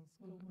has a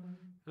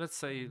let's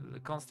say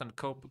Constant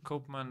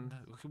Copeman.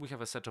 We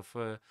have a set of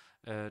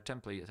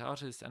template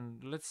artists,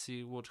 and let's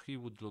see what he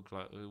would look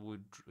like.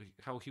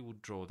 How he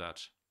would draw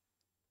that.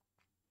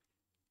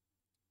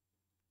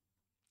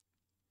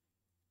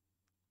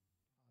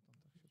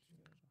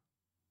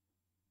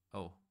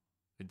 Oh,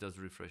 it does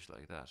refresh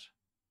like that.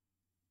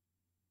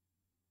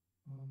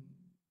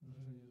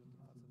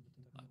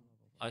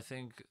 I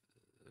think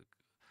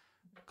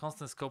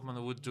Constant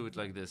Copeman would do it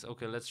like this.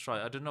 Okay, let's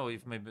try. I don't know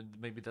if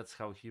maybe that's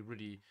how he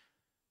really,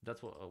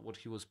 that's what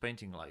he was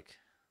painting like.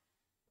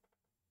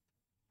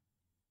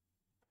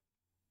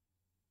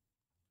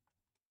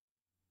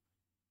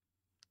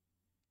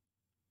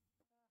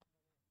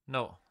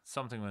 No,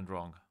 something went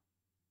wrong.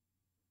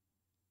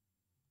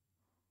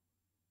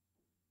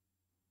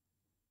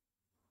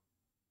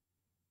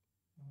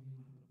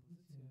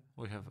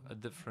 We have a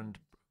different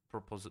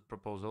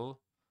proposal.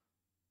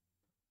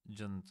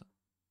 John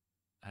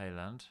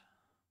Hayland.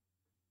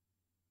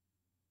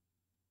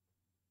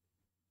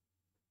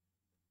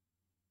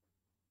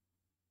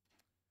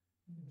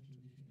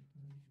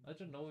 I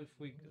don't know if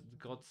we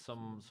got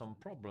some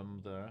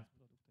problem there.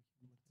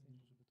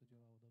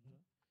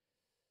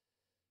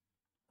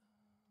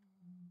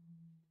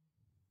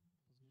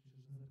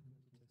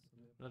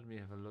 Let me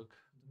have a look.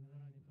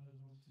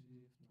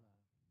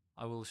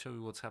 I will show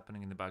you what's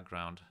happening in the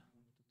background.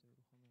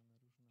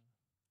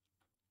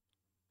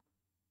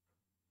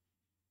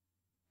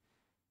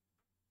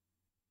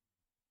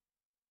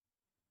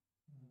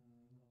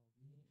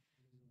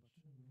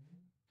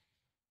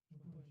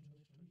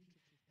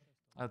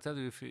 I'll tell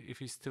you if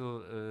he's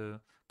still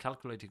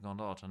calculating or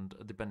not, and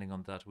depending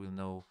on that, we'll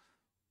know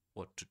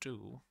what to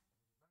do.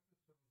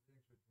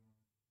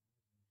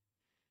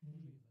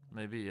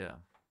 Maybe, yeah.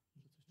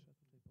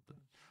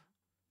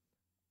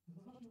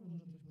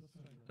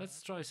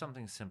 Let's try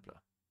something simpler.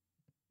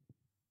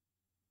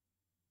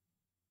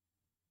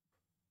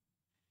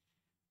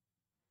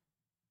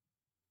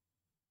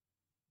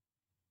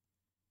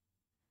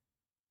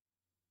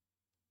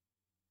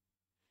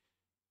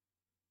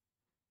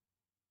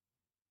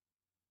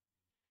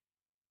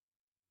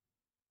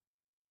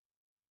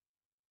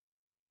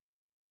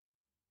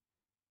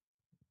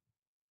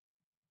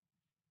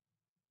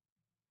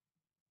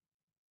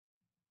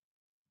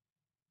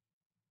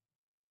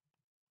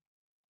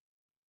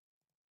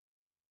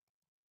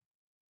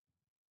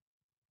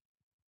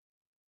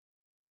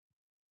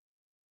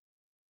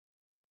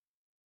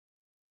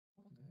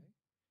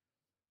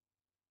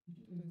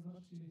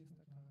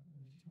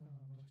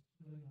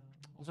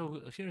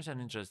 So here's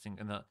an interesting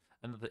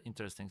another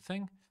interesting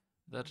thing,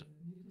 that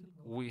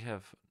we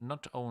have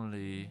not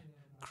only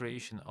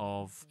creation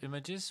of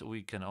images,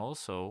 we can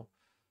also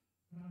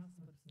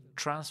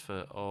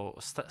transfer or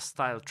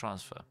style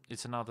transfer.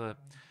 It's another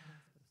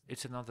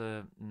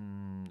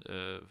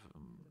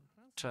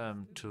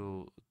term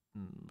to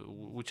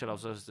which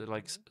allows us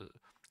like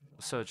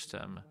search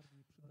term.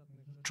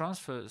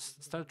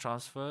 Style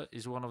transfer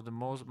is one of the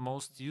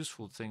most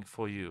useful thing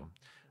for you.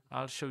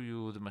 I'll show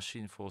you the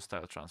machine for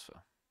style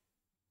transfer.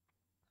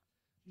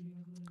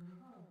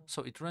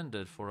 So it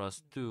rendered for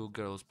us two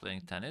girls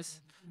playing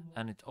tennis,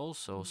 and it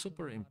also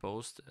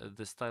superimposed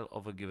the style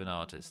of a given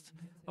artist.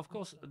 Of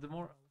course, the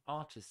more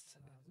artists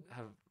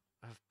have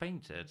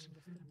painted,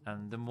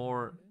 and the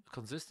more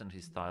consistent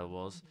his style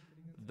was,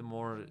 the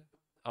more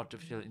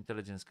artificial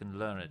intelligence can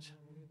learn it.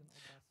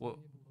 Well,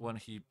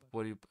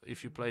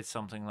 if you played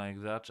something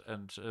like that,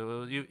 and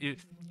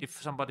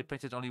if somebody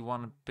painted only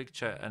one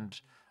picture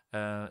and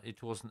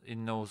it was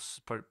in no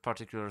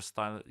particular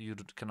style, you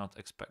cannot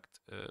expect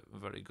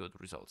very good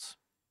results.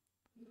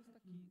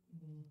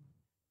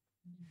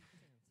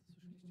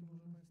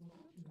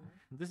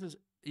 This is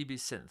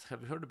EBSynth.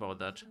 Have you heard about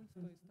that?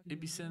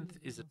 EBSynth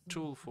is a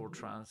tool for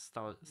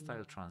style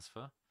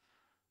transfer,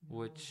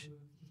 which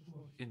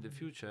in the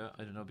future,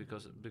 I don't know,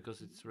 because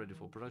it's ready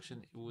for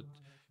production, it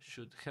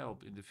should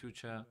help in the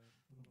future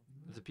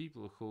the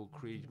people who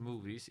create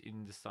movies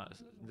in the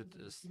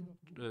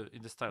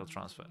style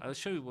transfer. I'll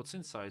show you what's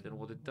inside and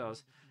what it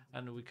does,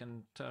 and we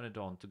can turn it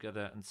on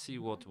together and see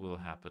what will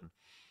happen.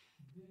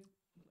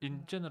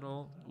 In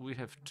general, we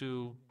have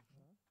two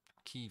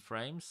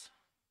keyframes.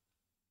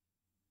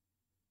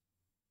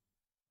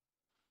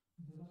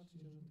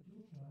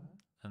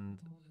 And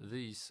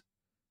these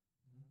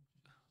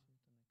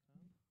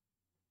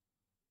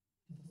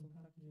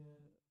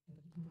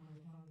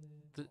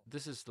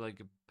this is like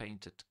a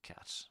painted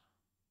cat.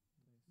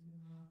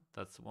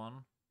 That's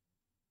one.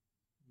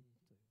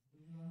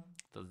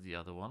 That's the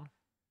other one.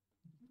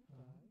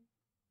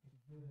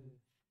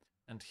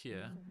 And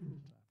here,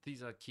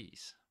 these are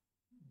keys.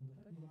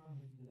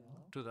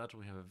 To that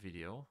we have a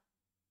video.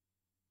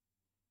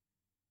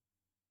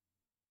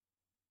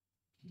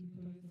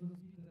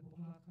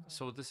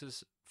 So this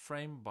is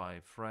frame by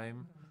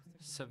frame,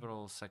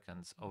 several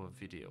seconds of a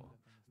video.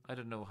 I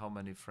don't know how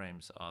many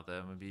frames are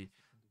there, maybe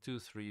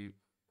 2-3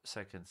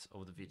 seconds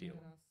of the video.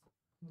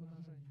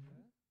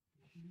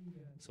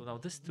 So now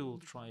this tool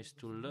tries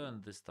to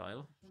learn the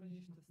style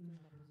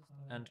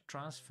and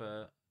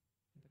transfer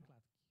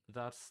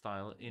that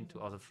style into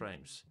other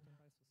frames.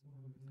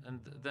 And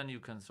then you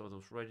can sort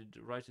of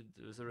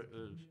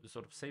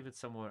sort of save it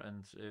somewhere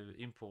and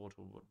import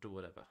or do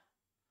whatever.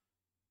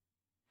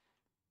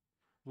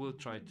 We'll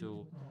try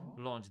to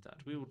launch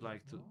that. We would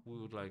like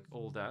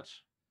all that.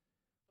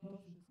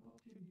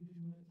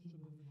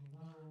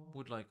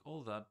 Would like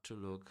all that to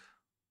look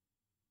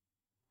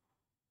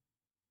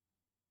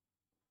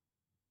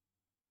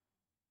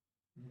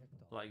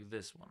like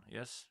this one,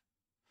 yes?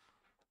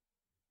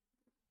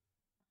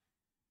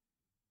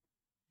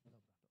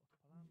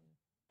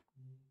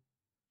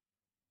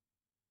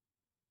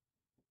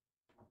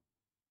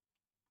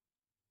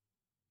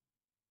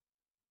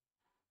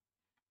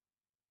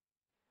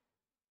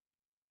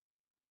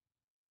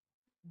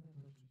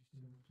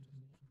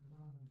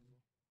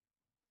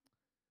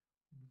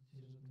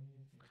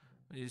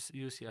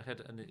 You see, I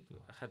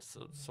had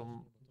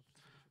some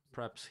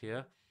preps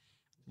here.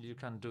 You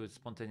can't do it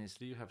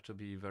spontaneously. You have to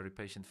be very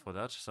patient for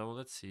that. So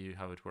let's see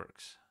how it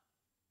works.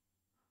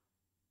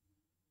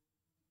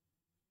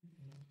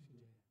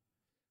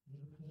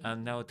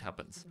 And now it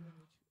happens.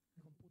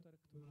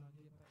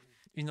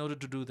 In order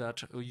to do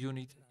that, you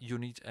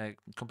need a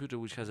computer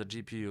which has a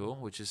GPU,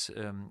 which is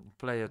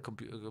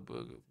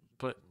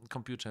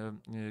computer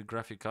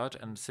graphic card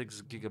and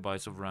 6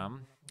 GB of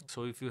RAM.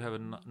 So if you have a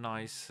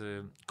nice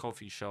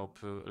coffee shop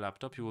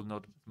laptop, you will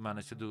not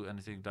manage to do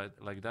anything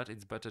like that.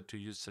 It's better to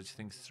use such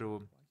things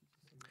through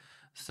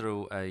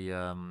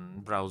a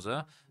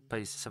browser,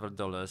 pay several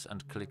dollars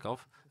and click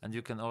off, and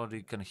you can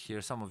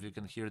hear, some of you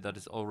can hear that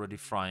it's already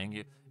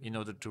frying. In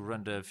order to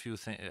render a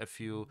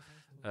few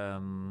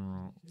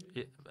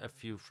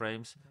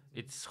frames,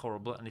 it's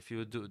horrible. And if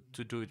you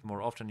do it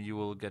more often, you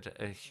will get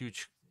a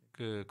huge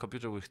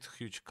computer with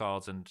huge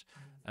cards and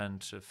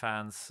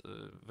fans,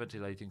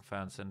 ventilating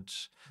fans, and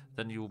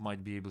then you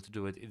might be able to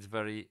do it. It's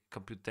very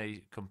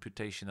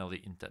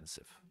computationally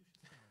intensive.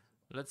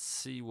 Let's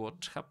see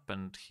what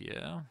happened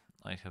here.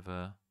 I have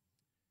an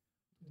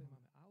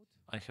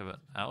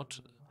out.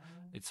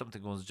 It's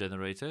something was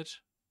generated,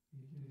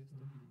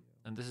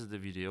 and this is the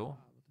video.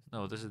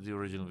 No, this is the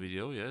original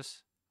video.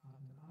 Yes.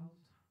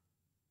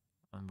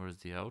 And where's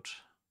the out?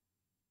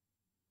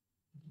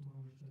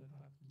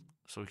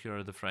 So here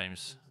are the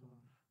frames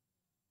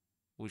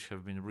which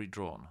have been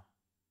redrawn.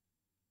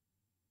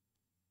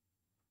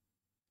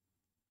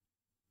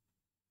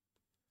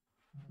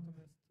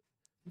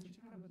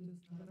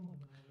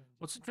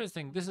 What's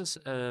interesting,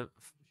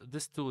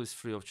 this tool is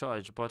free of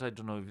charge, but I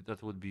don't know if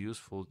that would be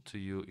useful to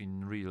you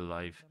in real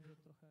life,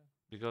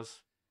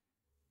 because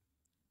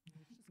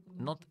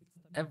not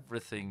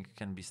everything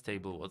can be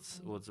stable.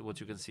 What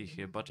you can see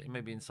here, but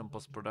maybe in some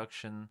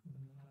post-production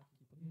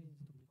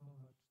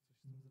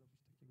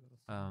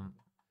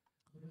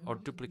or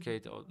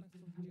duplicate, or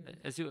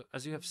as you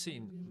have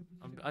seen.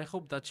 I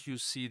hope that you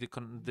see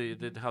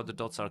how the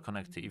dots are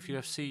connected. If you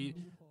have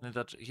seen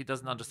that he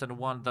doesn't understand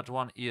that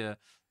one ear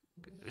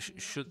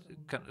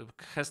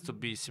has to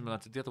be similar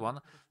to the other one,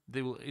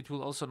 it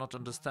will also not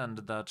understand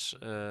that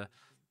a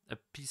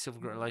piece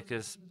of like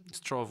a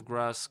straw of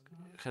grass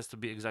has to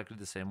be exactly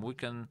the same. We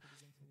can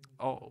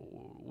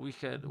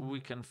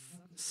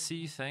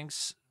see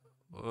things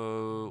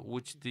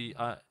which the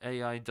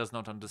AI does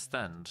not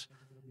understand.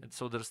 And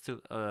so there's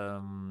still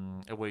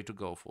a way to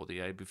go for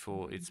the AI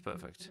before it's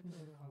perfect.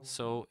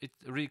 So it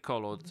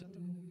recolored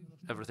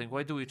everything.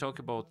 Why do we talk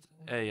about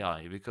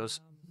AI? Because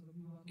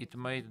it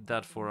made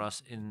that for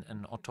us in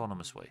an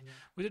autonomous way.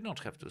 We did not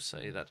have to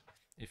say that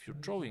if you're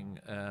drawing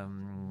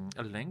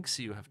links,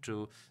 you have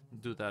to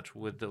do that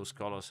with those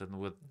colors and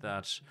with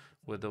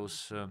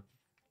those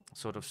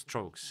sort of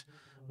strokes.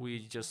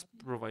 We just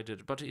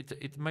provided, but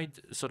it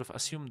made sort of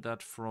assume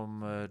that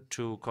from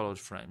 2 colored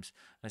frames.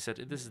 I said,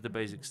 this is the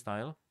basic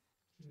style.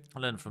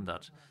 Learn from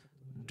that.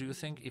 Do you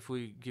think if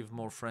we give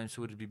more frames,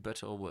 would it be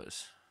better or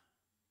worse?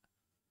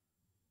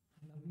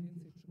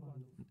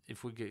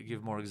 If we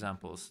give more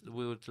examples,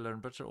 will it learn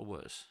better or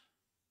worse?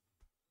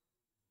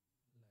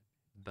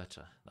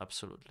 Better,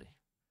 absolutely.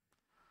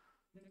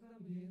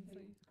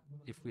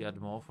 If we add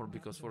more,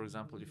 because for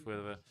example, if we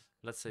have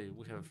let's say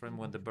we have a frame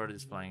when the bird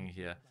is flying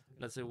here.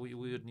 Let's say we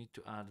would need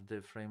to add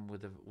the frame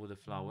with a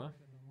flower.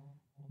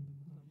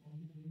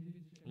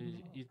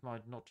 It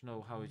might not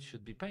know how it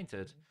should be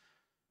painted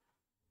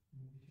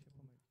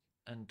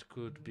and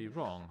could be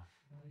wrong.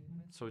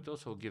 So it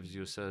also gives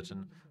you a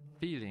certain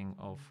feeling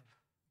of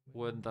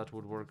when that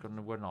would work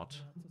and when not.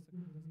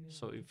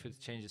 So if it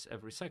changes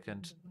every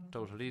second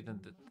totally, then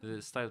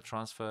the style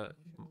transfer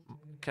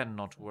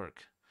cannot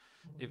work.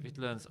 If it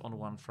learns on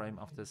one frame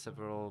after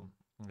several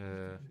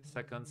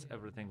seconds,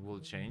 everything will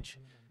change.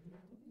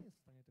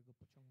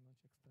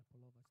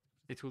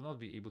 It will not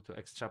be able to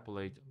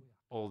extrapolate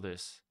all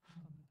this,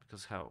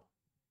 because how?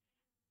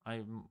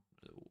 I'm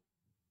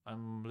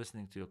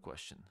listening to your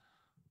question.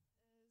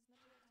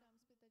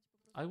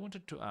 I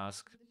wanted to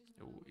ask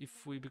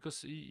if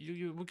because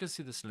we can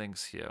see these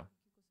links here.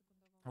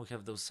 We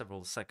have those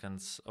several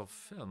seconds of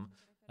film,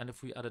 and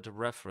if we added a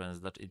reference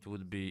that it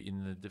would be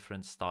in a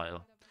different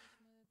style.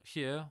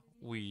 Here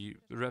we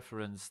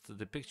referenced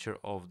the picture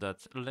of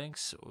that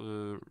links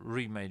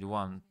remade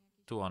one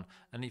to one,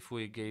 and if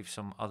we gave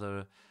some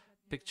other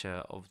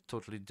picture of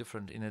totally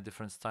different in a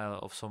different style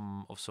of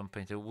some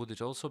painter, would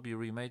it also be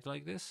remade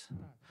like this?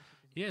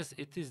 Yes,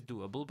 it is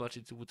doable, but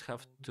it would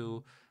have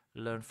to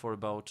learn for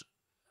about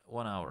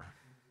 1 hour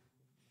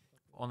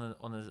on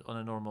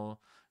a normal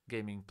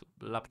gaming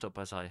laptop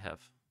as I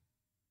have.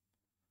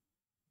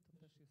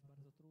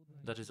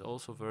 That is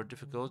also very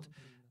difficult,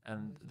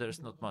 and there's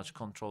not much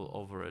control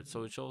over it.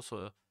 So it's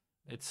also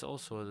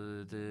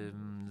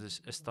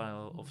this a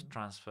style of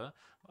transfer.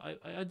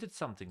 I did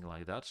something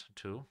like that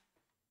too.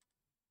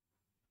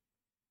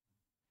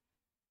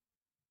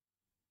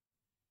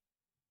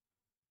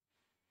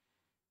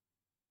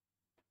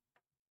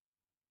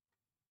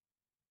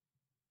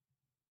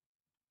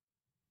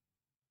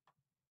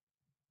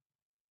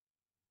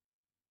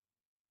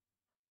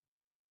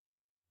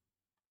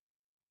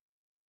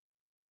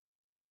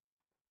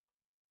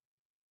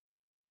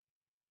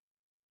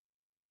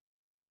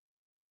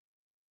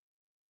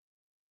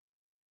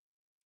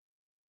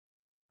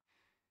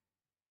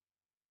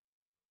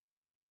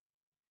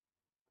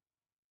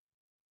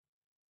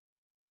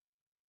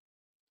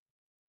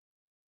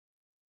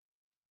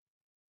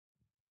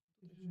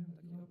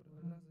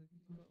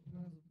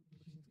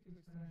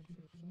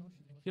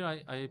 Here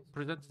I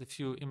presented a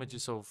few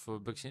images of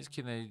Beksiński,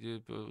 and I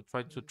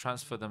tried to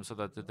transfer them so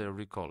that they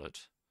recall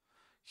it.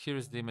 Here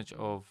is the image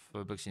of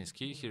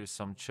Beksiński. Here is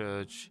some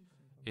church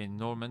in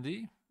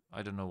Normandy.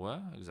 I don't know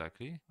where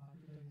exactly.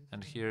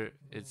 And here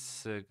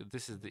it's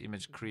this is the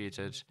image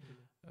created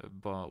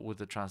with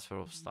the transfer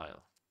of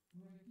style.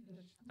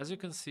 As you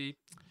can see,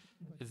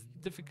 it's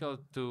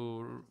difficult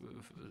to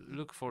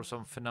look for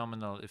some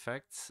phenomenal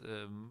effects,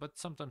 but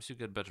sometimes you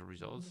get better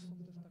results.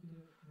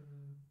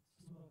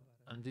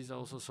 And these are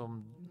also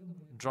some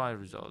dry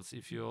results.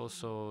 If you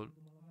also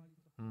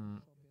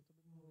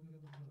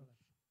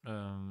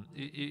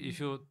if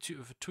you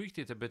tweaked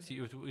it a bit,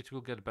 it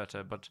will get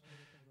better. But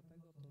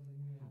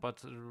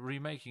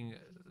remaking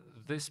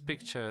this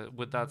picture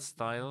with that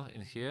style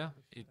in here,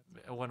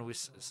 when we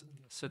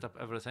set up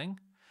everything,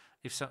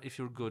 if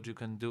you're good, you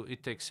can do.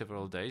 It takes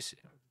several days,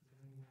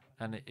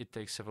 and it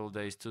takes several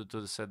days to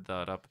set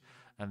that up,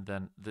 and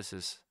then this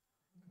is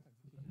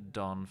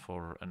done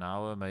for an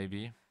hour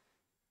maybe.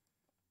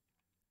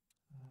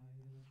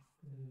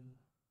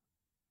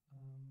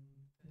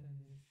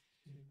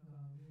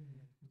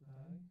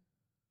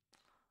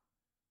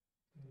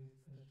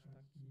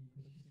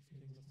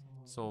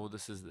 So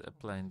this is a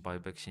plane by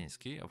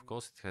Beksiński. Of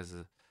course, it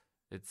has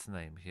its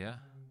name here,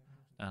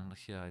 and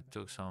here I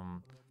took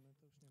some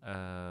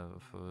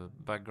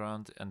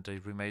background and I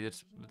remade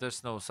it.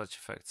 There's no such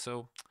effect.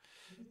 So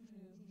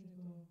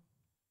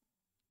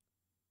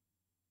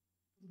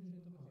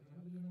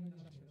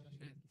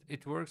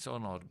it works or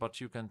not, but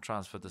you can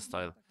transfer the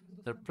style.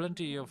 There are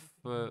plenty of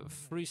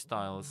free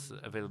styles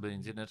available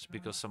in the internet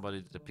because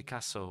somebody did a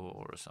Picasso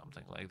or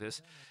something like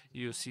this.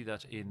 You see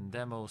that in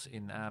demos,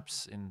 in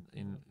apps, in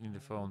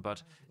the phone.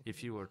 But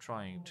if you were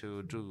trying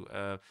to do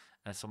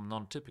some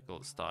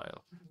non-typical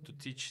style, to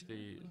teach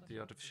the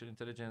artificial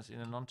intelligence in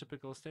a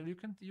non-typical style, you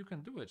can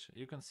do it.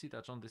 You can see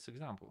that on this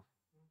example.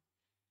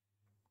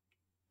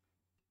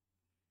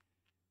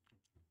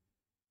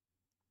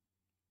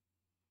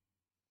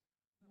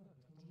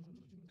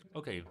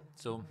 Okay,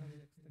 so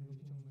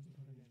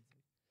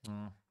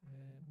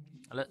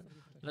let,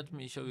 let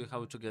me show you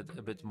how to get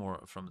a bit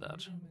more from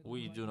that.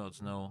 We do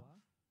not know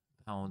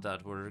how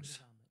that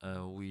works. There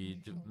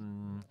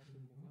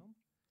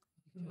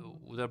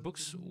are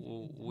books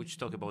which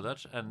talk about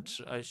that, and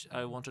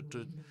I wanted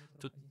to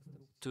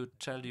to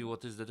tell you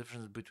what is the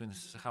difference between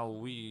how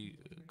we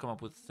come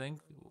up with things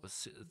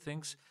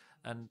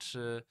and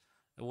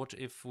what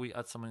if we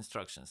add some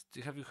instructions.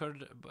 Have you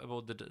heard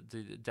about the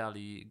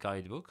DALI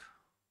guidebook?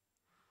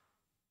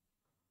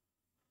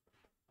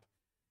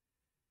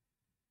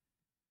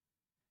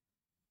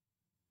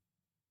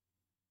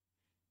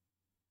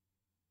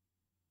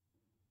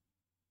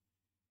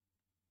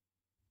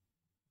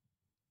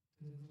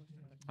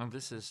 And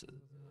this is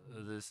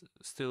this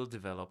still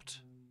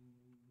developed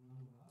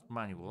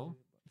manual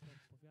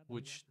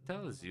which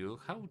tells you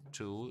how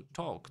to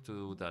talk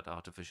to that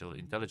artificial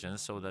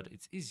intelligence so that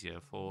it's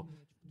easier for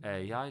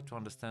AI to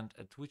understand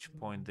at which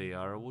point they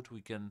are, what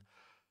we can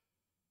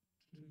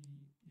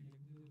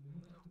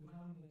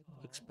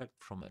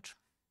expect from it.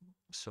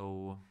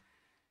 So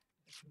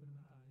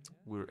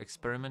we're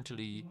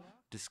experimentally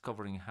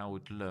discovering how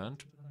it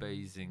learned,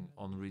 basing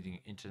on reading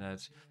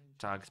internet,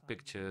 tags,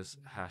 pictures,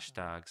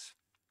 hashtags,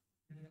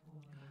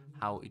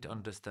 how it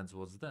understands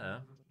what's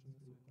there.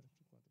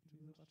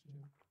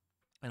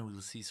 And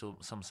we'll see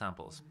some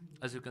samples.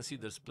 As you can see,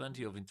 there's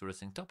plenty of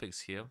interesting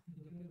topics here,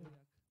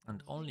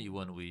 and only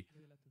when we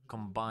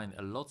combine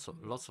lots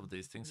of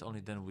these things, only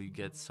then we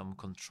get some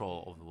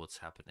control of what's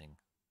happening.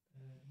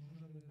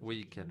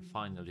 We can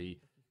finally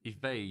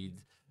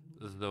evade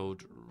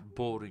those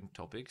boring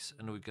topics,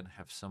 and we can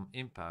have some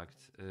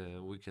impact.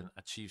 We can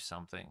achieve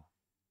something.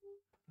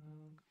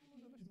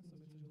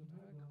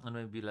 And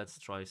maybe let's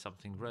try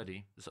something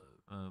ready, so,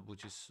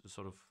 which is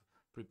sort of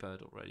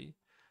prepared already.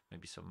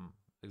 Maybe some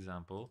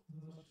example.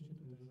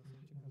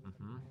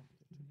 Mm-hmm.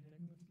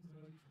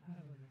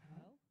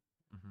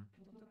 Mm-hmm.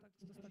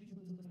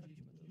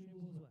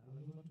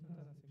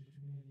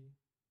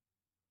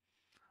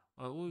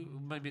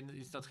 Maybe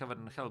it's not heaven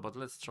and hell, but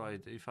let's try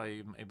it if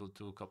I'm able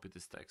to copy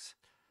this text.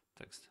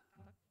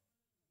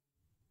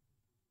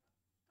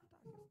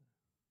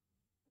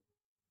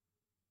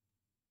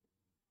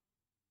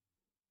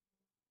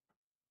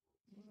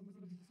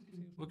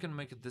 We can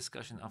make a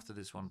discussion after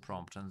this one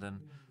prompt, and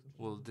then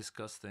we'll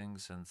discuss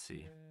things and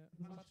see.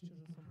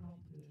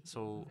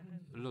 So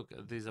look,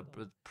 these are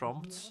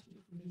prompts.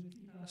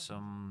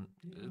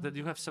 That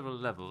you have several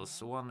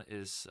levels. One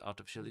is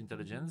artificial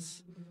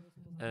intelligence.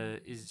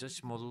 Is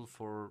just model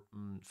for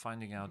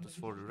finding out,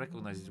 for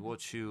recognizing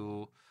what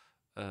you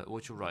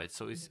write.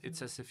 So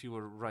it's as if you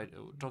were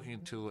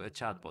talking to a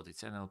chatbot.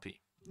 It's NLP.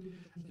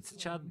 It's a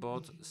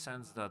chatbot,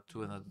 sends that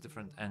to a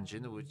different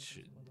engine, which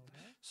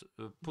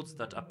puts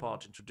that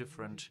apart into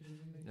different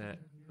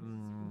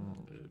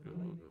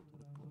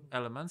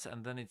elements,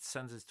 and then it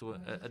sends it to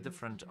a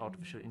different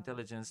artificial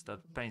intelligence that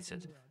paints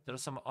it. There are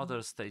some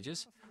other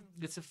stages.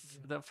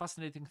 There are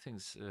fascinating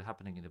things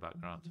happening in the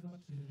background.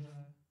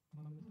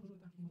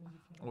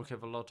 We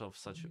have a lot of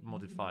such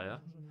modifier.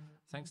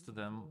 Thanks to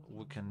them,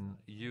 we can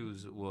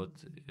use what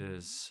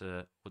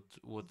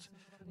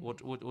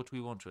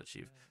we want to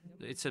achieve.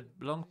 It's a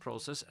long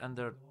process, and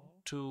there are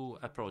two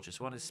approaches.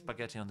 One is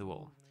spaghetti on the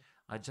wall.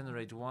 I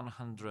generate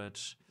 100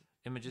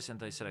 images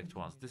and I select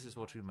ones. This is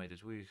what we made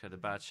it. We had a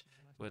batch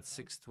with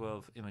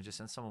 612 images,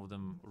 and some of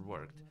them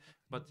worked.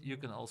 But you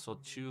can also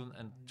tune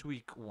and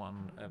tweak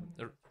one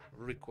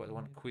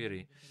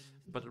query.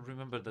 But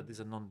remember that these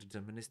are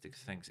non-deterministic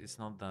things. It's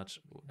not that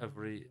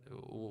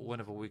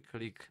whenever we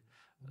click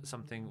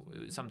something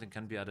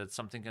can be added,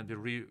 something can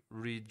be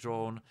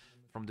redrawn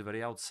from the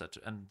very outset,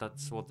 and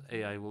that's what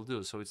AI will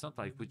do. So it's not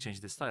like we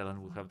change the style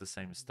and we'll have the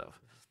same stuff.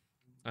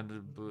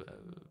 And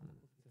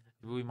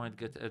we might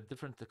get a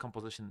different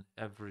composition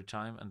every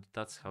time, and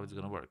that's how it's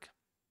going to work.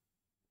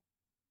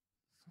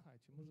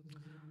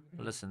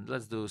 Listen,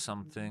 let's do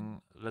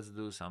something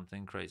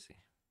crazy.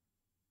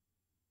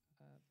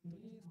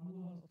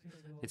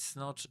 It's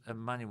not a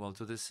manual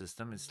to this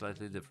system, it's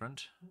slightly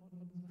different.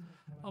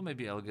 Or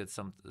maybe I'll get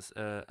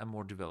a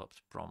more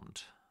developed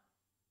prompt.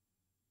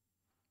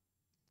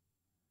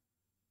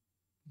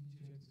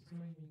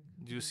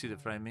 Do you see the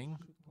framing?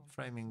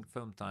 Framing,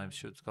 film time,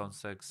 shoot,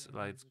 context,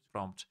 light,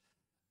 prompt,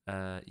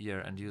 year,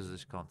 and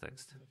usage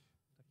context.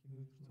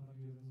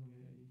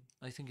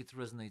 I think it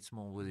resonates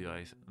more with you,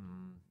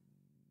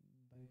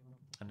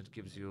 and it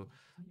gives you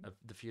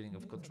the feeling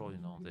of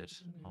controlling all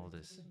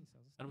this.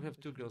 And we have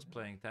two girls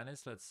playing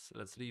tennis.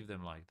 Let's leave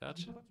them like that.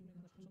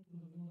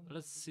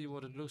 Let's see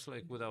what it looks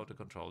like without a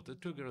control. The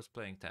two girls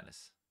playing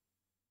tennis.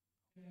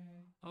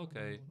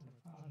 Okay.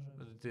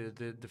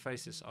 The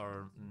faces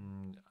are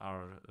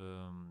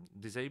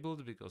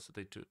disabled because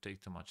they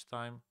take too much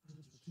time.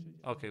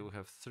 Okay, we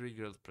have three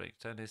girls playing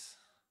tennis.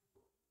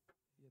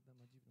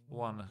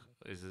 One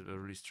is a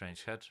really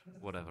strange head,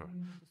 whatever.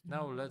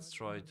 Now let's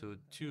try to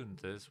tune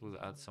this. We'll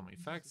add some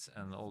effects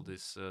and all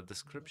this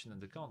description in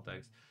the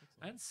context,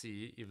 and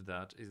see if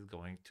that is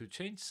going to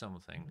change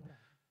something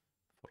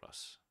for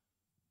us.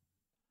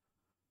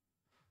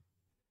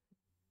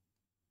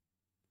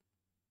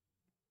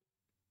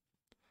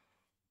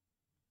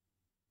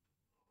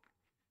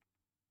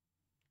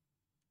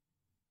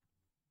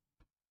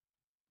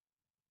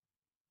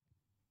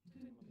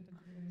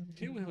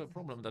 Here we have a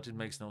problem that it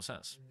makes no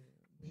sense,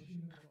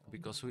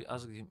 because we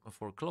asked him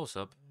for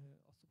close-up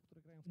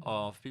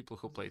of people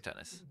who play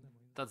tennis.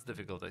 That's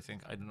difficult, I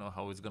think. I don't know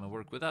how it's going to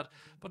work with that,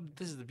 but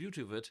this is the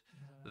beauty of it,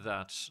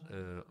 that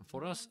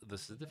for us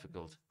this is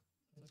difficult,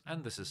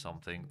 and this is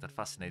something that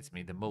fascinates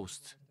me the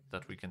most,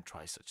 that we can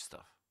try such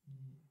stuff.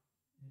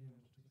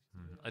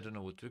 I don't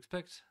know what to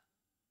expect.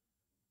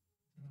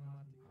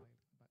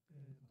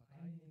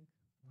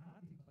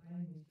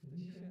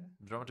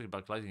 Dramatic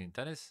backlighting in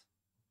tennis?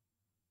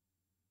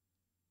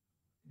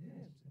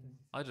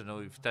 I don't know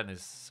if tennis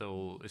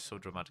is so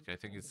dramatic. I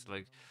think it's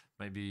like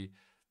maybe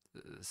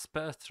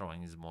spear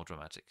throwing is more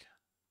dramatic.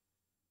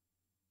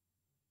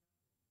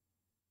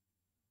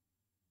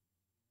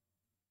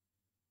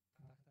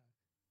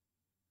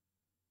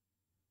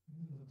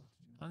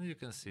 And you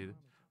can see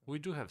we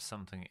do have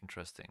something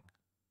interesting.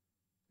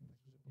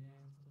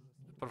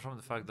 Apart from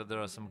the fact that there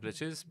are some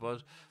glitches,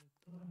 but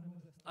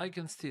I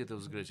can steer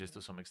those glitches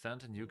to some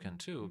extent, and you can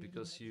too,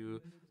 because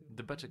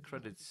the better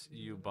credits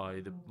you buy,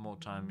 the more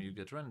time you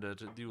get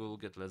rendered, you will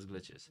get less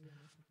glitches.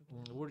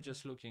 We're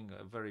just looking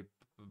very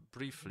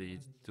briefly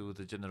to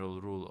the general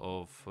rule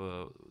of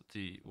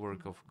the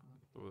work of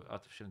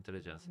artificial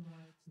intelligence.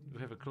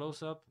 We have a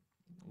close-up,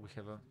 we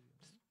have a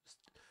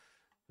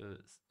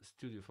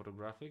studio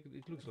photographic.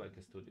 It looks like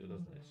a studio,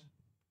 doesn't it?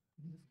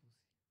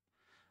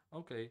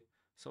 Okay,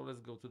 so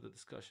let's go to the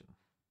discussion.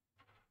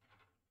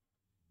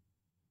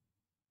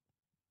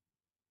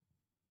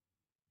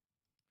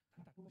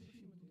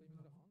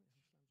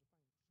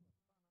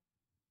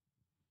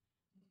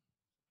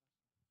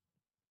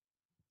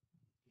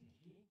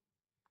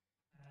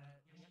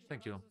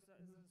 Thank you.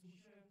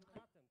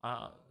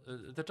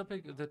 The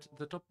topic that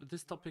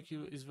this topic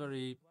is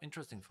very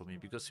interesting for me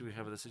because we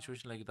have a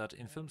situation like that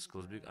in film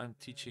schools. I'm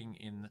teaching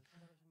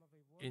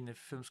in a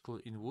film school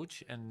in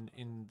Łódź and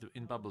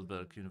in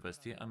Babelberg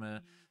University. I'm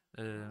a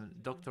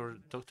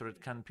doctorate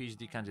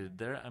PhD candidate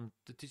there. I'm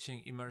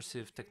teaching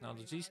immersive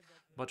technologies,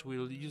 but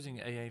we're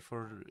using AI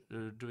for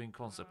doing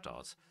concept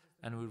arts,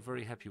 and we're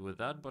very happy with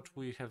that. But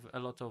we have a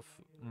lot of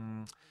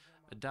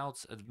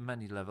doubts at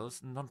many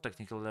levels,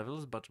 non-technical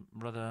levels, but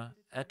rather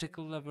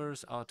ethical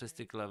levels,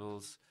 artistic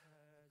levels,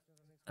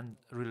 and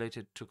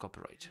related to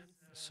copyright.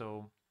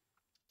 So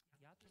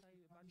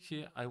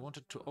here I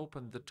wanted to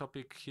open the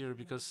topic here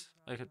because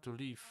I had to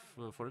leave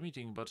for a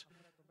meeting, but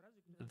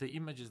the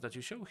images that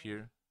you show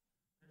here,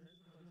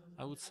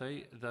 I would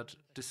say that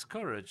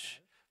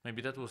discourage,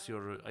 maybe that was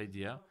your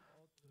idea.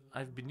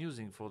 I've been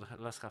using for the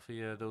last half a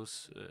year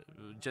those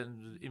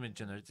image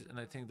generators, and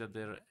I think that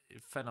they're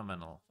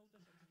phenomenal.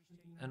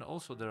 And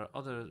also there are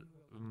other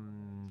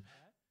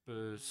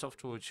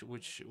software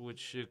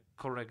which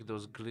correct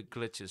those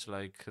glitches,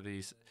 like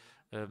these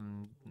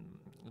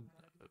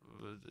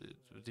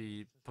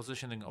the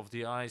positioning of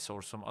the eyes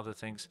or some other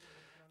things.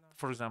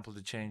 For example,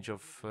 the change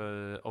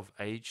of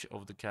age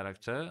of the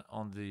character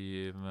on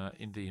the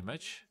in the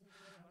image.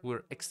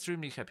 We're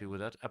extremely happy with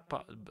that.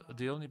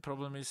 The only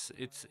problem is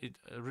it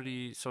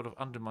really sort of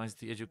undermines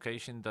the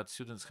education that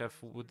students have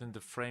within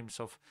the frames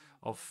of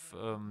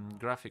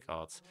graphic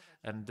arts,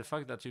 and the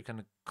fact that you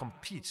can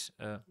compete.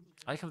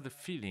 I have the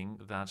feeling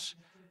that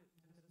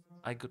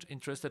I got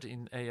interested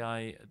in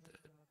AI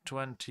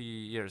 20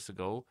 years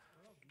ago.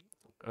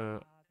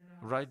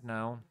 Right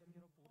now,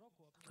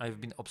 I've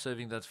been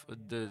observing that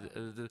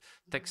the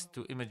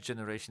text-to-image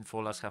generation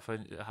for last half a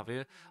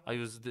year, I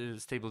use the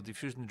Stable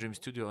Diffusion, Dream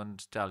Studio,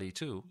 and DALL-E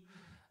 2,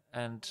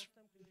 and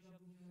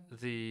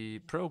the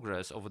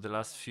progress over the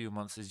last few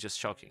months is just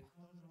shocking.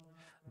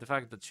 The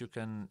fact that you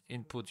can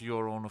input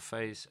your own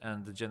face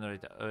and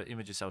generate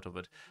images out of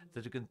it,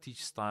 that you can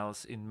teach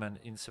styles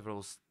in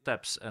several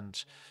steps,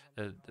 and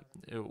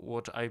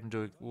what I'm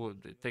doing,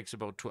 it takes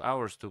about 2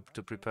 hours to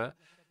prepare.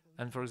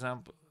 And for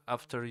example,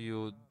 after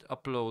you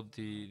upload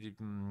the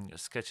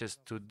sketches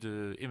to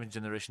the image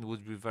generation,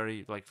 would be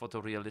very like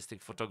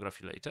photorealistic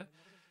photography later.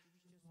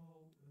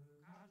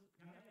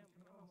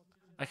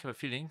 I have a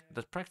feeling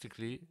that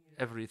practically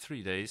every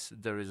 3 days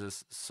there is a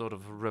sort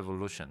of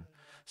revolution.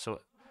 So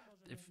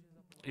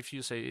if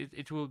you say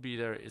it will be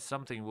there,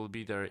 something will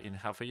be there in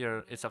half a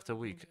year, it's after a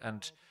week,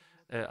 and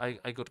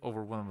I got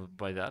overwhelmed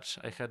by that.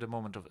 I had a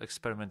moment of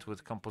experiment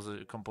with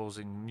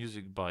composing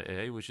music by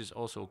AI, which is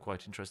also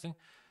quite interesting,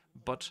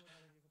 but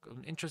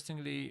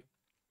interestingly,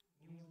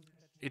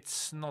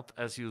 it's not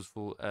as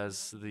useful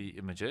as the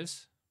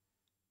images.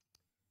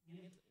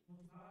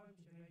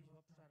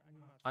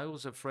 I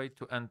was afraid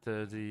to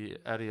enter the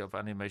area of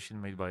animation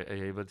made by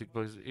AI, but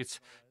because it's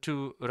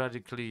too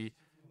radically,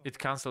 it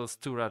cancels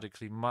too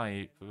radically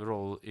my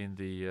role in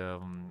the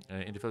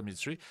film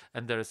industry,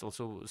 and there is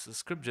also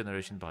script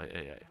generation by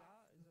AI.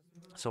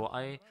 So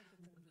I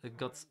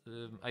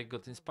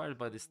got inspired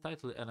by this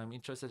title, and I'm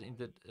interested in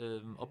the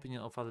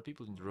opinion of other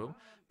people in the room,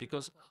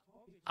 because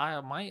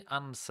my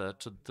answer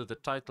to the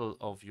title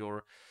of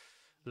your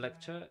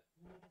lecture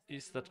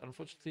is that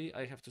unfortunately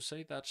I have to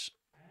say that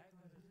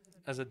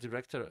as a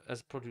director,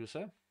 as a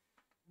producer,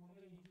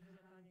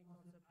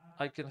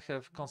 I can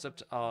have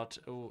concept art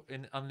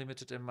in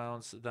unlimited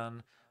amounts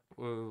than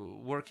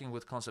working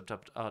with concept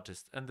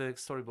artists and the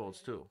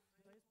storyboards too.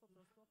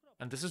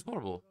 And this is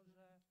horrible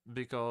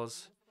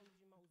because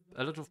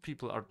a lot of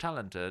people are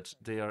talented,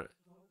 they are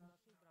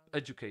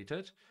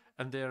educated,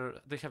 and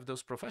they have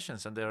those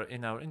professions, and they are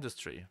in our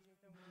industry.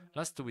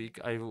 Last week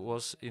I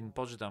was in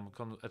Potsdam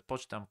at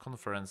Potsdam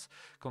conference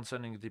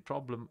concerning the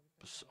problems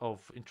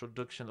of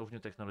introduction of new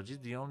technologies.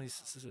 The only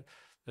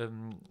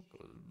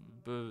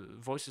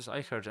voices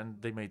I heard,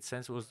 and they made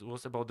sense,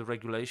 was about the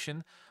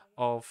regulation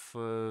of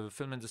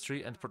film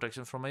industry and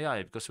protection from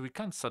AI, because we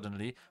can't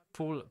suddenly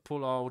pull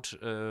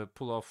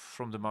off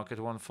from the market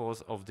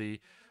 1/4 of the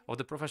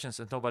professions,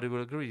 and nobody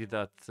will agree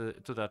that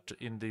to that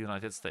in the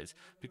United States,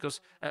 because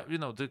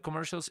the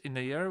commercials in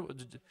a year,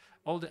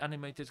 all the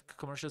animated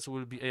commercials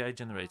will be AI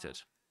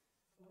generated.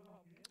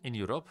 In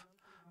Europe,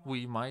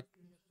 we might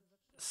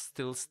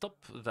still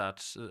stop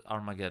that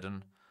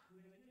Armageddon,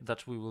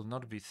 that we will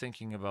not be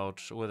thinking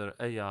about whether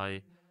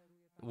AI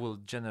will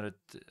generate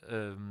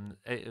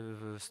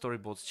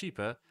storyboards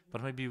cheaper,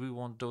 but maybe we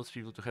want those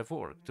people to have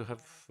work, to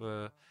have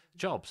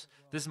jobs.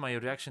 This is my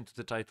reaction to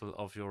the title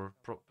of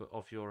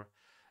your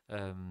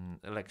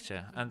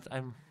lecture, and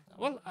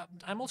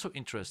I'm also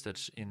interested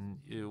in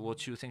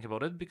what you think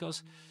about it,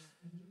 because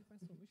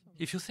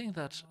if you think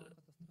that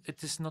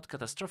it is not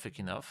catastrophic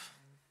enough,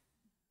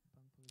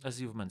 as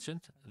you've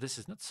mentioned, this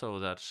is not so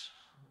that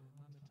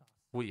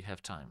we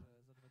have time,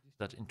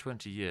 that in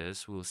 20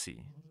 years we'll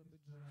see.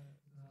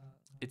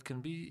 It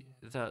can be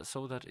that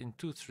so that in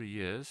 2-3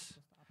 years,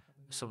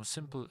 some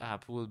simple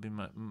app will be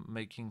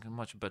making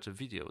much better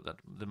video than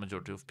the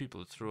majority of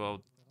people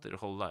throughout their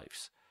whole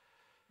lives.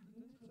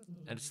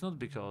 And it's not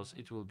because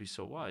it will be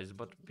so wise,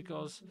 but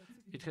because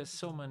it has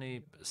so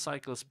many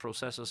cycles,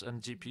 processors,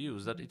 and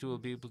GPUs that it will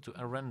be able to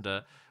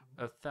render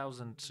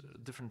 1,000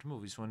 different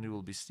movies when you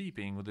will be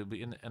sleeping. There will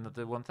be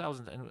another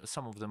 1,000, and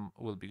some of them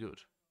will be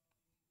good.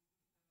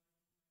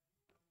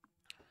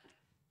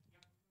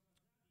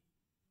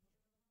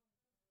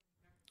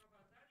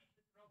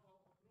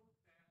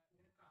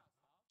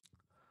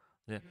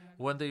 Yeah,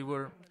 when they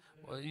were,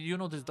 you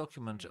know, this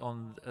document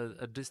on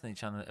a Disney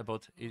Channel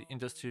about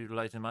Industrial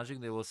Light and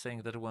Magic. They were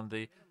saying that when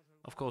they,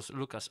 of course,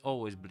 Lucas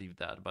always believed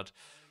that, but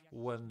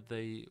when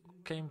they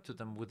came to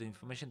them with the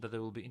information that they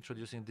will be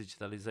introducing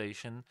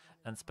digitalization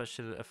and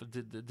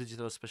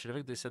digital special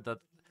effect, they said that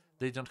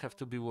they don't have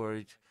to be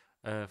worried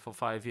for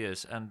 5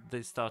 years, and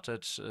they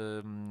started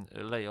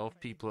lay off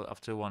people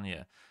after 1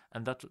 year,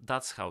 and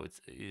that's how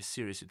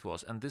serious it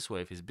was. And this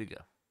wave is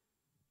bigger.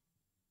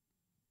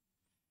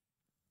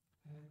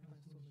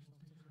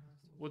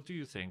 What do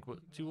you think? Do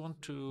you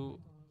want to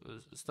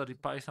study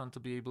Python to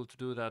be able to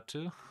do that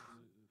too?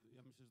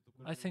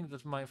 I think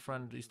that my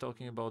friend is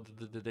talking about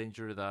the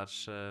danger that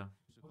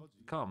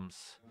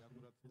comes,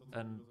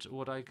 and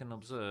what I can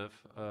observe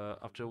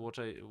after what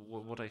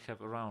I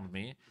have around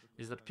me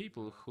is that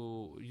people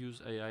who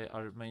use AI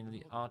are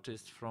mainly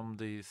artists from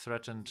the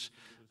threatened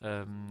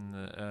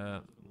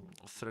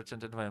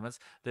environments.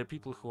 They're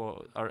people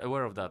who are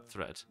aware of that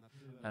threat,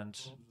 and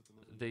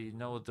they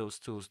know those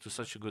tools to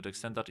such a good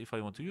extent that if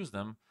I want to use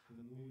them,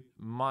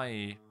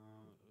 my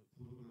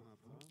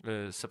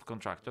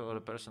subcontractor or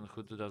a person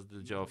who does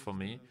the job for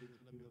me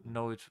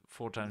know it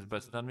 4 times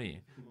better than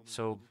me.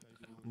 So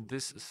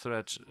this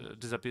threat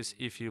disappears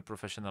if you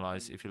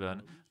professionalize, if you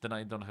learn. Then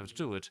I don't have to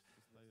do it,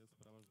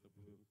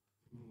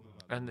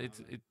 and it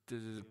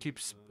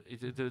keeps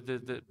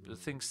the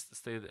things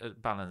stay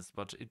balanced,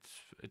 but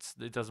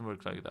it doesn't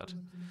work like that.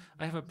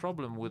 I have a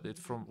problem with it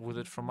from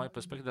my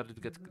perspective, that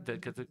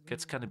it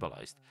gets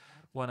cannibalized.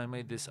 When I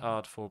made this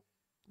art for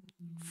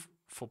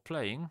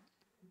playing,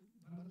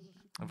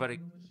 very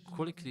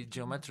quickly,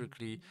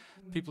 geometrically,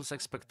 people's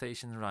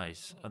expectations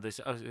rise. And they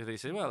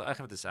say, well, I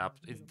have this app,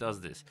 it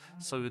does this.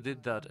 So you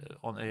did that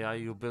on AI,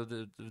 you build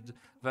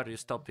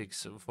various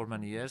topics for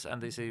many years,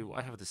 and they say,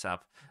 I have this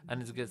app,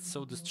 and it gets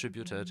so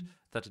distributed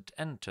that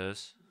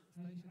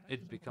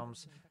it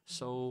becomes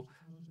so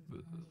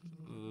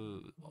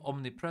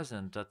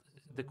omnipresent that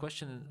the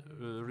question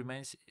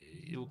remains: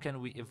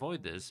 can we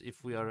avoid this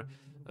if we are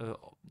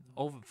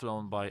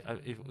overflown by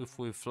if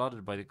we're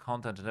flooded by the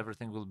content and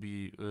everything will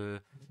be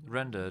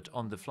rendered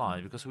on the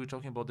fly? Because we're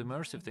talking about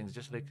immersive things,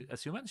 just like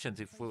as you mentioned,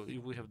 if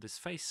we have this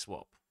face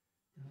swap.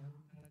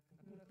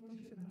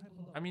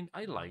 I mean,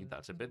 I like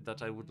that a bit,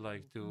 that I would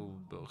like to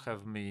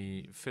have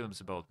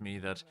films about me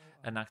that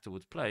an actor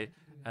would play,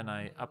 and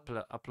I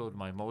upload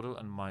my model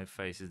and my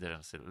face is there,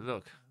 and say,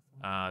 look,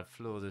 I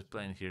flew this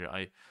plane here,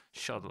 I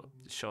shot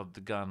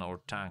the gun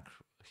or tank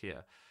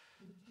here.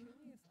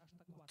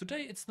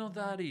 Today it's not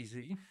that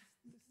easy,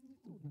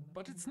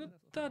 but it's not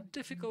that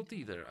difficult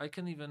either. I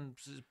can even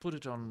put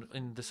it on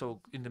in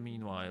the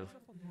meanwhile.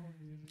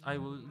 I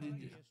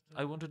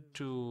wanted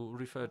to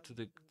refer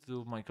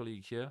to my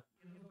colleague here.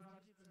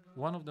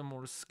 One of the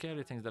more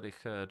scary things that I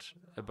heard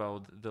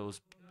about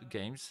those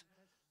games,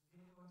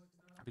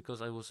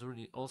 because I was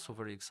really also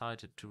very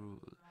excited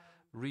to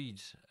read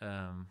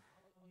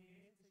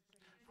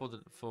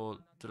for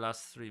the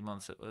last 3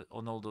 months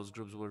on all those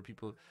groups where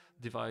people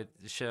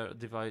share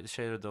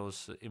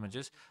those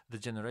images. The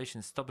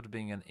generation stopped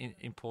being an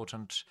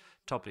important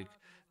topic.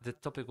 The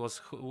topic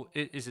was,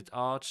 is it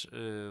art?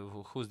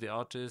 Who's the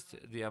artist?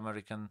 The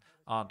American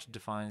art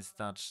defines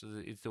that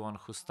it's the one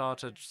who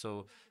started,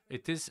 so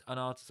it is an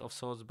artist of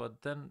sorts.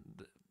 But then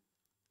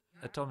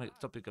a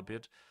topic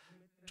appeared: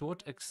 to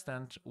what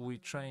extent we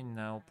train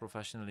now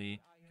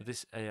professionally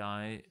this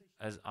AI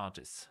as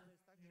artists?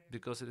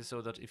 Because it is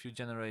so that if you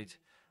generate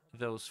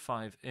those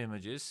 5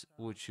 images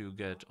which you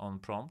get on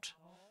prompt,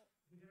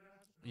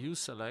 you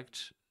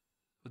select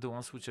the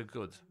ones which are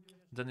good.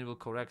 Then you will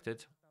correct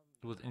it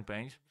in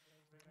Paint.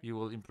 You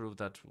will improve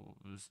that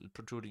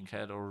protruding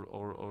head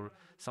or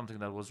something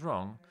that was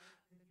wrong.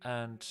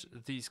 And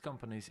these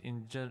companies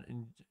in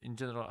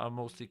general are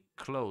mostly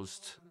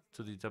closed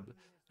to the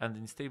and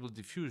in Stable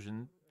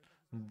Diffusion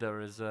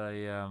there is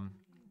a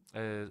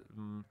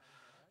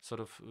sort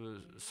of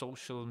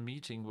social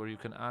meeting where you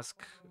can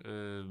ask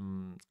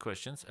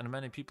questions, and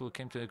many people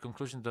came to the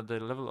conclusion that the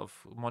level of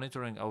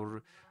monitoring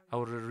our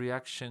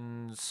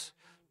reactions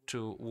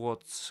to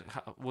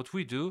what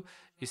we do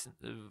is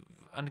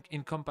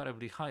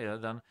incomparably higher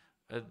than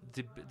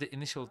the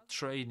initial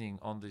training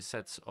on the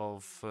sets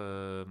of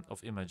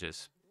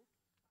images.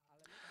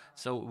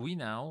 So we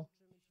now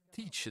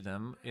teach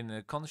them in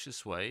a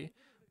conscious way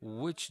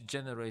which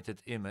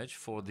generated image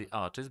for the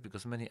artist,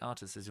 because many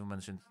artists, as you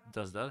mentioned,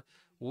 does that,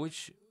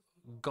 which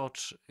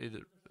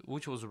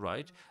was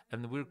right,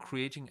 and we're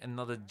creating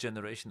another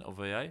generation of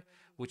AI,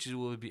 which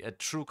will be a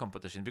true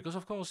competition. Because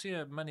of course,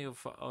 yeah, many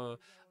of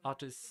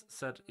artists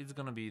said it's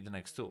gonna be the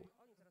next tool.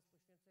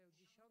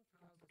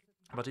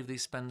 But if they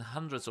spend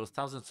hundreds or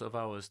thousands of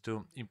hours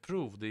to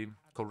improve the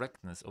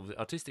correctness of the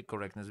artistic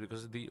correctness,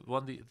 because the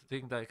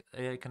thing that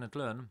AI cannot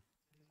learn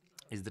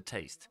is the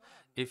taste.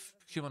 If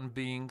human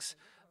beings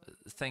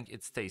think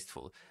it's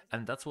tasteful,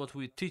 and that's what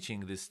we're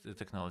teaching this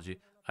technology,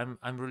 I'm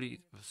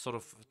really sort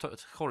of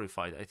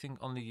horrified. I think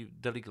only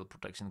the legal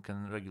protection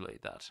can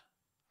regulate that.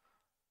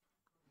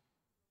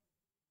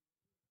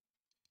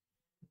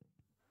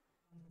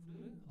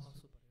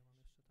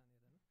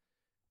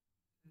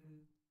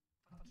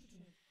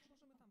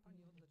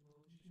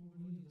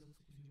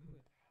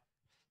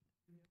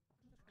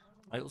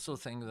 I also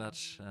think that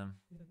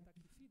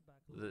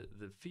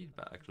the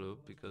feedback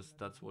loop, because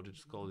that's what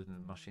it's called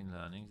in machine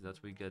learning,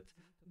 that we get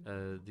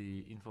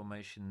the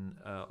information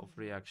of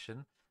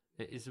reaction,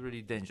 is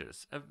really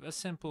dangerous. A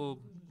simple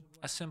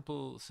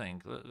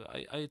thing.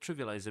 I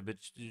trivialize a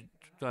bit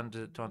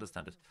to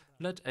understand it.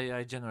 Let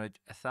AI generate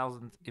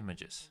 1,000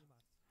 images,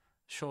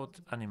 short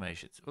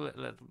animations.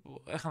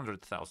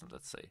 100,000,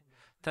 let's say,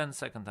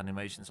 10-second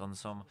animations on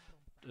some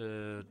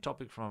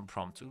topic from a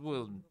prompt.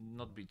 We'll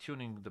not be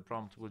tuning the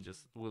prompt.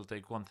 We'll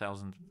take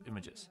 1,000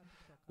 images.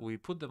 We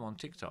put them on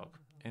TikTok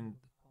in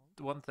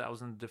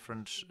 1,000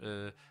 different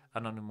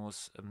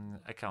anonymous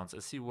accounts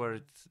and see where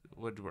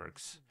it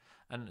works,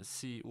 and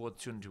see what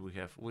tunage we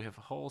have. We have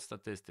whole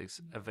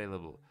statistics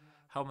available.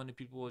 How many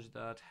people watched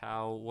that?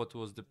 What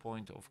was the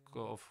point of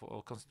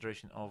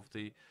concentration of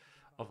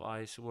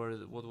eyes?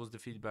 What was the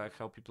feedback?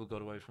 How people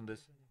got away from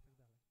this?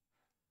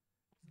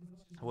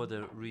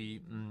 Whether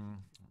we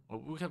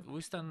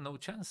stand no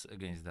chance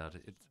against that.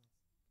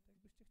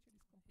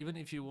 Even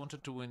if you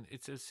wanted to win,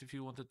 it's as if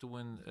you wanted to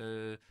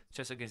win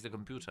chess against the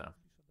computer.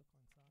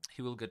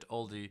 He will get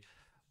all the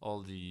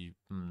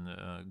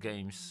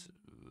games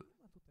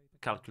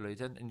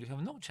calculated, and you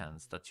have no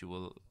chance that you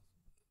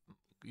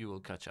will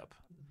catch up.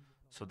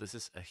 So this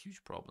is a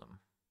huge problem.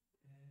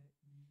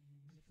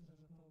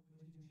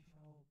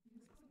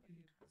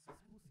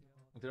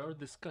 There are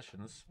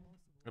discussions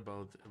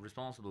about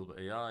responsible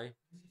AI,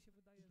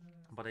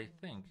 but I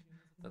think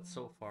that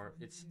so far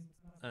it's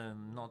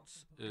not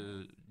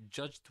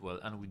judged well,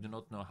 and we do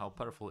not know how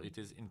powerful it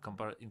is in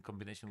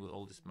combination with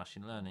all this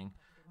machine learning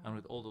and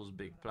with all those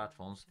big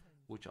platforms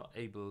which are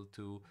able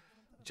to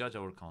judge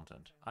our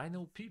content. I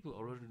know people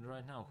already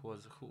right now who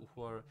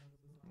are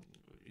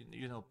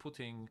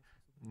putting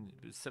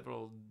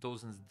several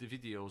dozens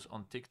videos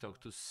on TikTok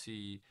to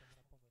see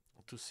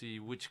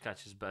which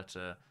catches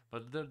better.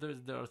 But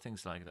there are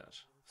things like that.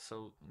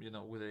 So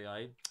with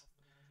AI,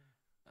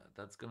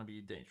 that's gonna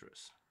be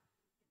dangerous.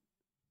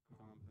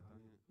 Mam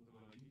pytanie do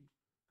kolegi,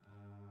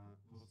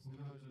 bo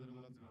wspomniałeś o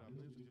regulacji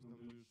prawnej, czy gdzieś tam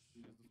to już jest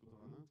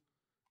dyskutowane.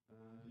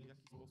 W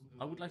jaki sposób te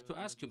I would like to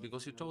ask you, regulacje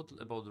because you mogą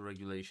told about the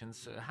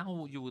regulations,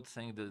 how you would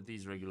think that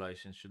these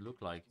regulations should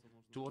look like. co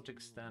można To what zrobić,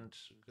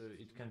 extent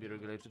it can be jakie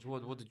regulated?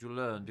 warunki What did you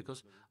learn?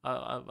 Because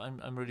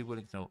I'm really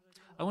willing to know.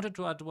 I wanted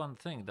to add one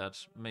thing,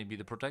 that maybe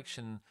the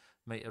protection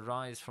may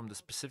arise from the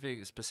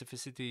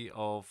specificity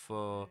of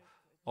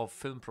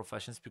film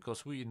professions,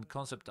 because we in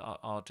concept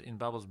art in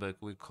Babelsberg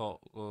we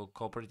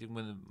cooperating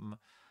with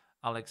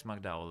Alex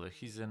McDowell.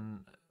 He's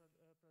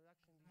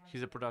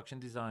a production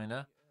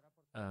designer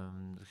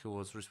who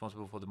was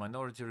responsible for the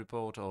Minority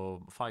Report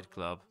or Fight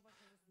Club,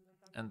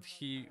 and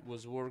he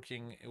was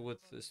working with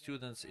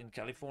students in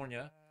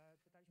California.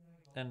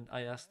 And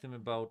I asked him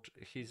about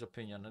his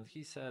opinion, and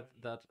he said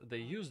that they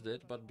used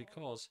it, but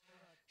because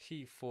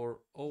he, for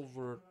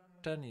over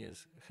 10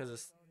 years, has a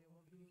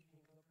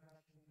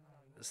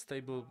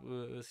stable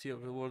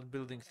world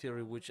building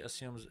theory which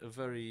assumes a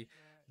very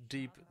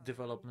deep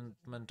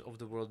development of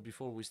the world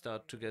before we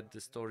start to get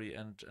the story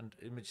and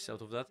images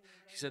out of that.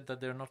 He said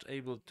that they're not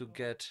able to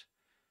get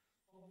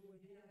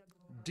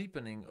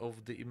deepening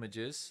of the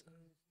images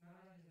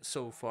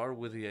so far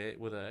with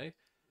AI,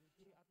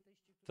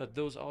 that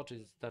those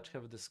artists that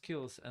have the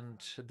skills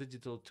and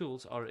digital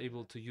tools are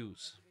able to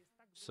use.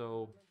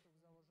 So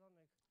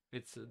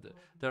it's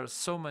there are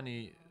so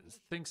many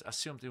things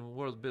assumed in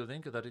world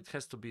building that it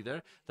has to be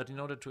there, that in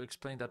order to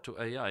explain that to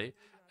AI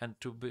and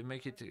to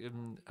make it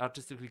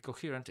artistically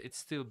coherent, it's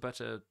still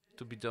better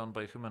to be done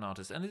by human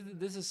artists. And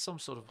this is some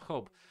sort of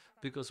hope,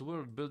 because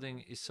world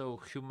building is so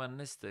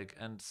humanistic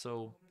and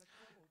so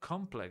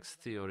complex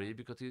theory,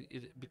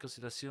 because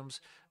it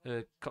assumes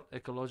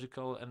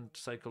ecological and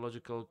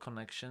psychological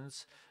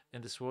connections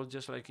in this world.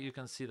 Just like you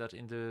can see that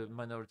in the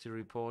Minority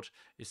Report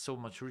is so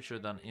much richer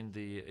than in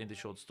the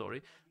short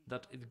story,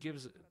 that it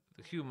gives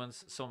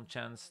humans some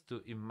chance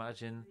to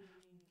imagine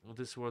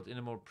this world in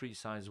a more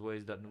precise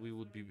ways than we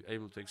would be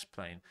able to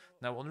explain.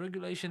 Now, on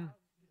regulation,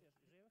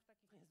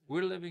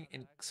 we're living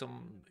in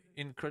some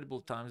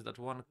incredible times, that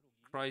one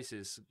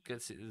crisis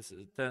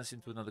turns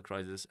into another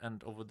crisis,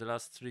 and over the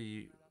last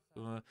 3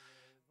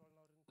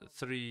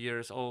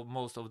 years,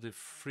 most of the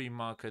free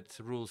market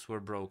rules were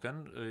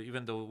broken,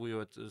 even though we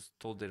were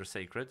told they're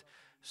sacred.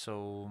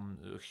 So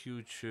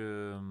huge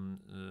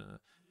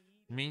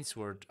means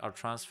are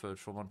transferred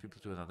from one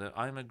people to another.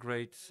 I'm a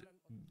great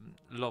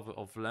lover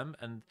of Lem,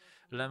 and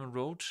Lem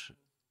wrote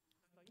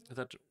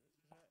that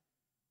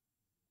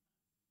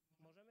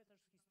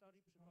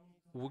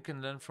we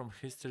can learn from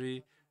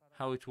history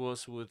how it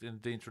was within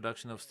the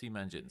introduction of steam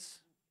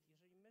engines.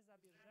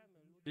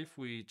 If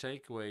we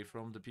take away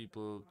from the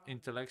people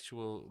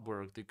intellectual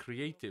work, the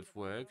creative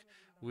work,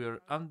 we are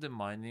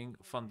undermining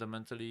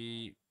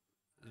fundamentally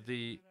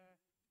the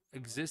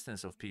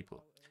existence of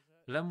people.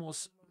 Lem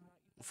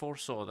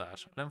foresaw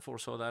that. Lem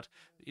foresaw that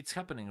it's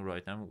happening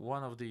right now.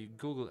 One of the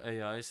Google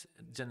AIs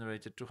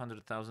generated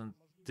 200,000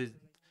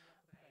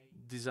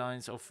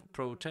 designs of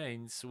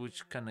proteins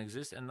which can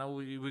exist, and now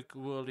we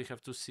only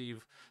have to see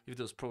if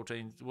those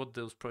proteins, what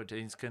those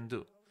proteins can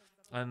do.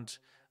 And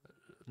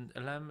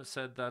Lem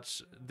said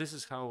that this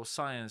is how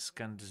science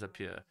can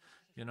disappear.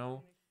 You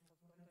know,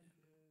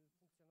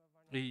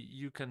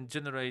 you can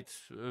generate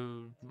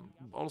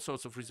all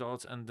sorts of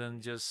results and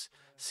then just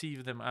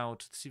sieve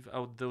out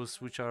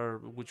those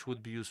which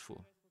would be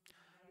useful.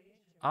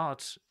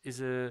 Art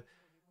is a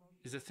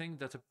thing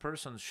that a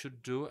person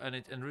should do, and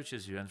it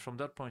enriches you. And from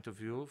that point of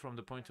view, from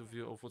the point of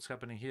view of what's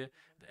happening here,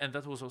 and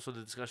that was also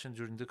the discussion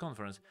during the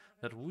conference,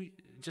 that we,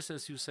 just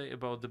as you say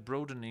about the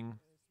broadening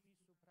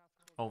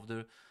of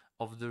the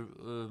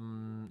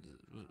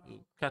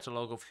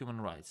catalog of human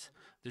rights,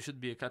 there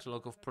should be a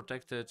catalog of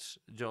protected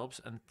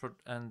jobs,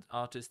 and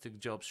artistic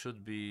jobs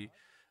should be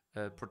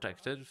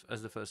protected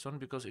as the first one,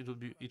 because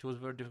it was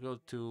very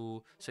difficult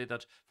to say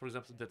that, for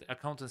example, that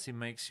accountancy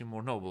makes you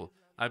more noble.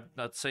 I'm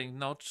not saying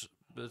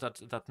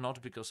that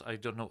not because I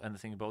don't know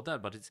anything about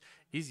that, but it's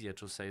easier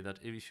to say that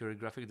if you're a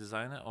graphic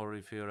designer or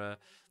if you're a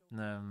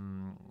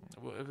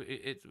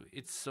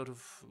it's sort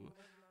of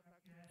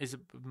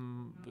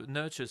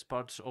nurtures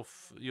parts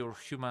of your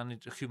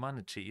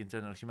humanity,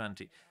 internal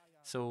humanity.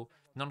 So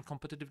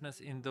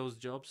non-competitiveness in those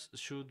jobs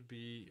should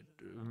be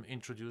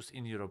introduced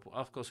in Europe.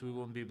 Of course, we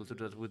won't be able to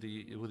do that with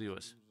the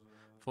US.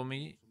 For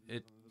me,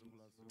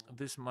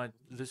 this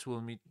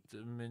will meet.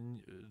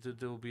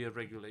 There will be a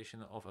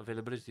regulation of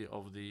availability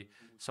of the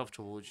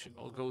software which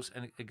goes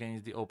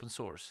against the open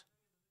source.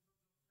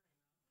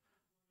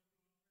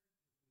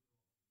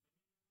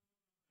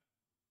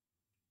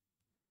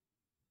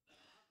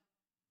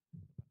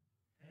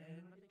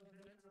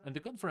 And the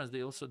conference,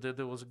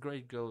 there was a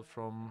great girl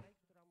from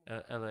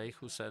LA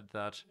who said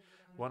that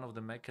one of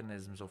the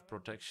mechanisms of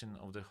protection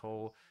of the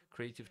whole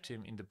creative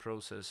team in the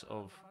process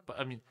of, but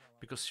I mean,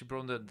 because she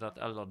brought that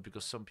a lot,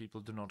 because some people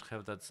do not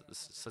have that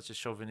such a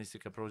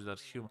chauvinistic approach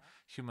that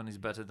human is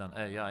better than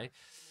AI.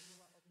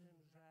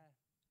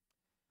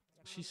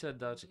 She said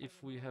that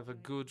if we have a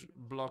good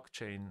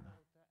blockchain,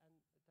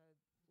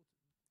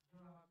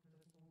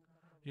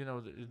 you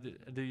know,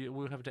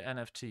 we have the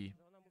NFT.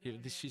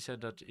 She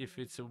said that if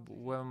it's a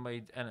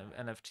well-made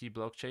NFT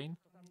blockchain,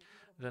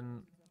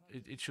 then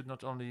it should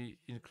not only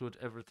include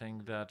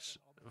everything that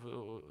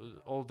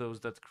all those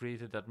that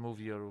created that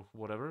movie or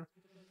whatever,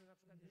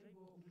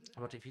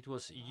 but if it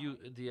was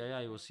the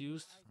AI was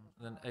used,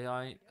 then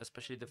AI,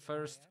 especially the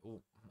first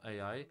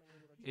AI,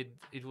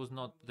 it was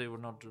not, they were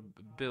not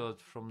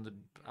built from the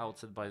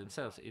outset by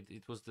themselves.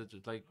 It was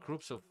like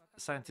groups of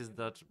scientists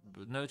that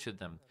nurtured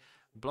them.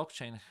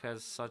 Blockchain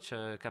has such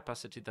a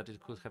capacity that it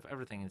could have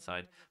everything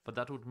inside, but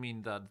that would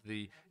mean that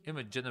the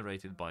image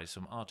generated by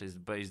some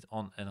artist based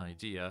on an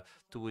idea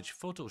to which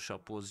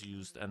Photoshop was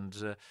used,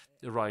 and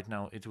right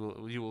now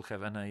you will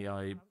have an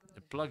AI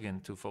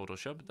plugin to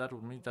Photoshop. That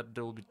would mean that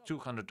there will be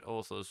 200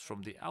 authors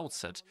from the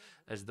outset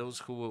as those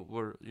who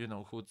were,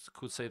 who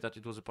could say that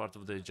it was a part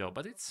of their job.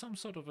 But it's some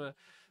sort of a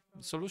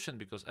solution,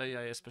 because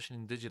AI, especially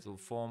in digital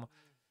form,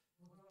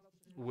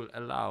 will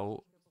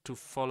allow to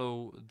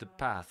follow the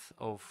path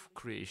of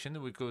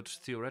creation. We could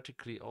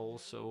theoretically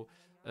also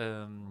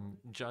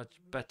judge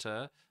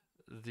better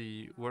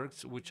the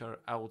works which are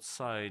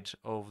outside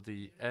of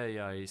the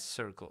AI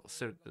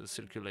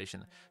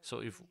circulation. So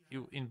if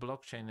in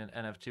blockchain and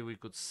NFT we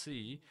could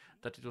see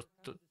that it was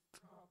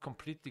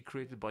completely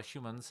created by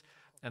humans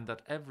and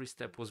that every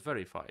step was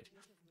verified.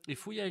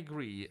 If we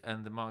agree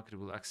and the market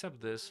will accept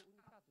this,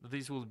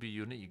 these will be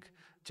unique,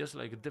 just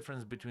like a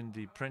difference between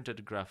the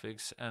printed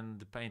graphics and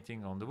the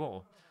painting on the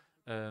wall.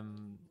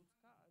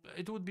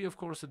 It would be, of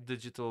course, a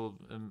digital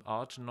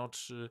art, not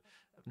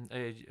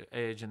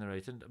AI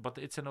generated, but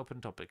it's an open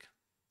topic.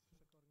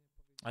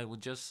 I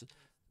would just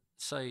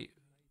say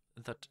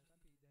that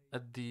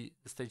at the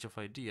stage of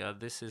idea,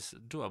 this is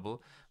doable,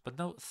 but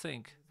now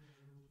think,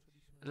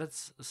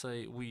 let's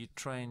say we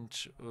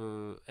trained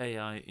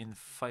AI in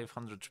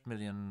 500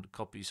 million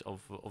copies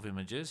of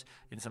images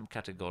in some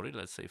category,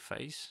 let's say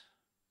face,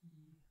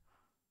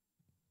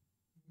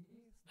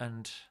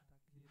 and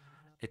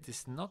it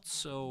is not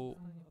so,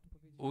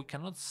 we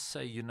cannot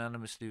say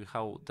unanimously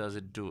how does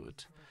it do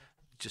it,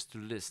 just to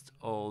list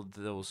all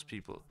those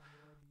people.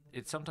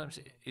 Sometimes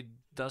it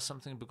does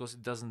something because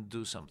it doesn't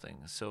do something.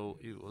 So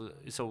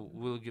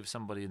we'll give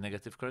somebody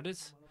negative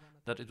credits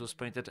that it was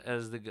painted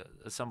as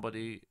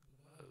somebody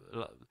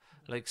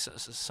like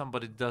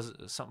somebody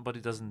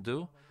doesn't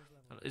do.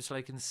 It's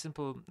like in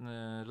simple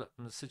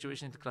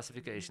situation in the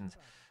classifications.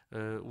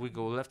 We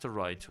go left or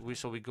right. We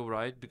go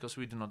right because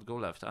we do not go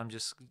left. I'm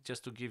just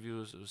to give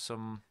you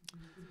some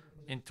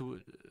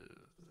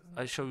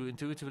I show you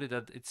intuitively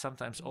that it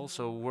sometimes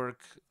also work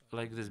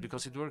like this,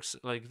 because it works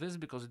like this,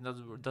 because it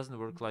doesn't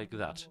work like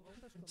that.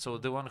 So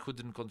the one who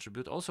didn't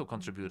contribute also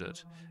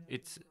contributed.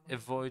 It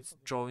avoids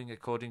drawing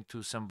according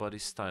to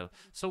somebody's style.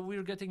 So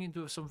we're getting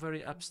into some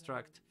very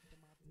abstract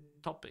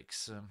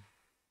topics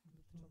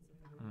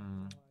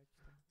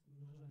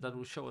that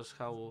will show us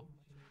how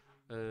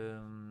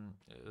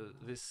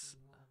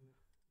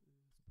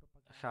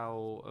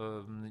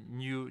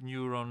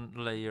neuron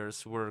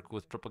layers work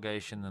with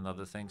propagation and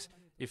other things.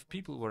 If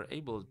people were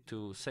able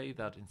to say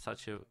that in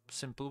such a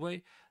simple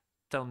way,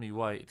 tell me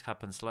why it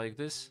happens like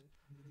this,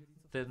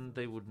 then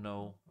they would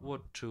know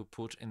what to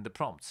put in the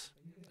prompts.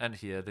 And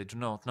here they do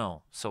not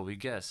know, so we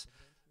guess,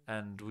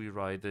 and we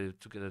write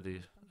together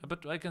the.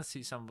 But I can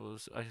see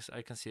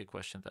I can see a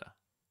question there.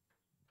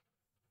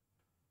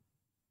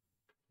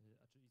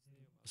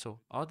 So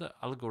are there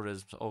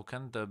algorithms, or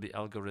can there be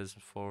algorithms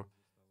for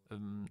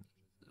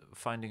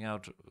finding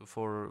out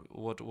for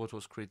what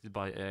was created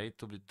by AI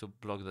to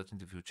block that in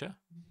the future?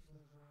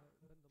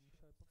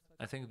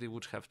 I think they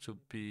would have to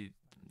be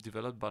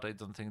developed, but I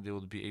don't think they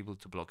would be able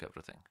to block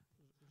everything.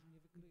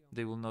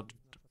 They will not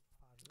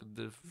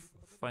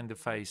find the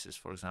faces,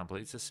 for example.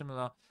 It's a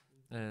similar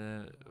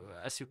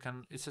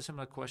it's a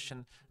similar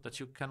question that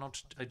you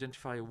cannot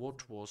identify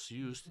what was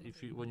used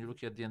when you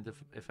look at the end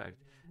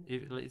effect.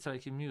 It's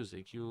like in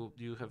music,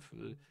 you have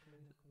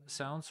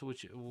sounds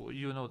which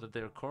you know that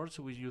they're chords.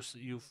 You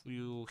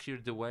hear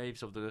the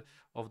waves of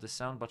the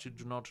sound, but you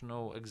do not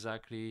know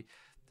exactly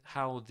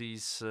how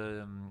these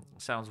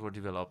sounds were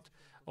developed.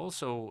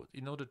 Also,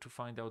 in order to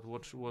find out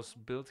what was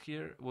built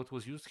here, what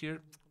was used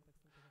here,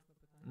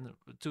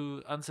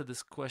 to answer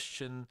this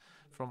question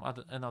from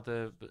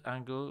another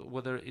angle,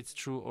 whether it's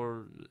true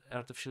or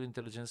artificial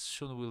intelligence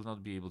soon will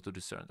not be able to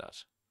discern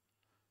that.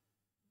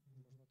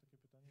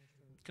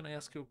 Can I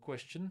ask you a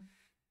question,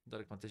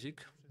 Darek Matysik?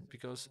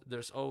 Because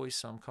there's always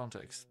some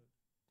context.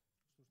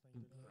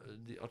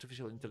 The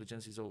artificial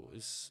intelligence is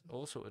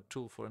also a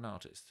tool for an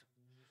artist.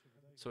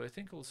 So I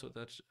think also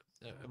that,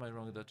 am I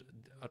wrong, that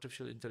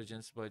artificial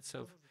intelligence by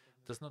itself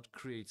does not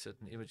create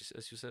certain images,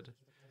 as you said?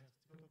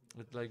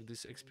 Like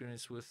this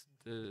experience with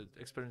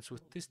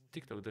this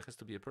TikTok, there has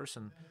to be a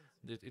person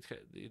that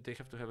they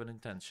have to have an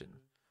intention.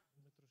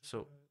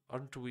 So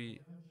aren't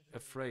we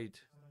afraid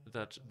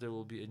that there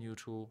will be a new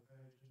tool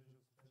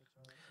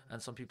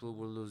and some people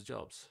will lose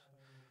jobs?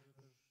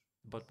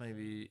 But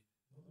maybe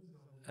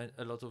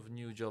a lot of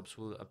new jobs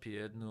will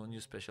appear,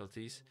 new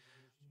specialties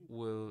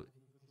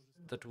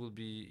that will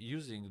be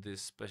using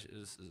these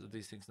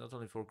things not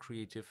only for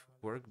creative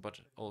work but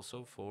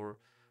also for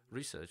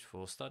research,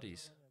 for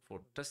studies, for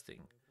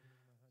testing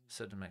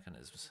certain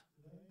mechanisms.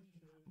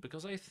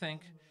 Because I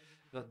think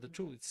that the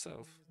tool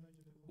itself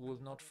will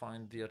not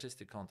find the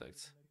artistic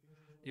context,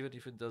 even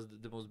if it does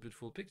the most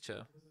beautiful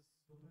picture.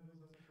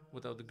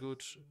 Without a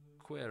good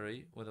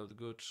query, without a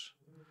good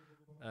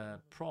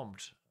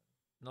prompt,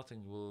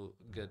 nothing will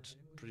get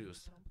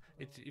produced.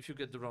 If you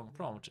get the wrong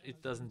prompt,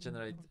 it doesn't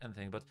generate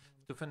anything. But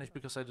to finish,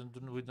 because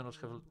we do not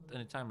have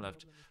any time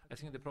left, I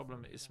think the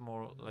problem is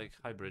more like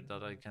hybrid,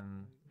 that I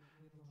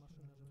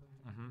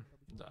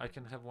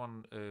can have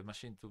one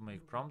machine to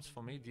make prompts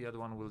for me, the other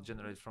one will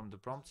generate from the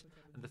prompts,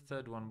 and the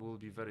third one will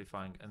be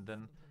verifying, and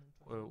then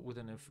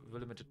within a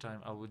limited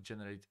time I would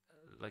generate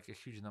like a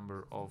huge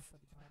number of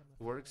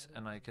works,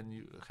 and I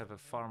can have a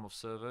farm of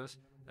servers,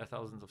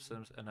 1,000 of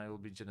servers, and I will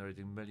be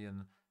generating 1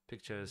 million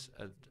pictures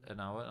at an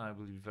hour, and I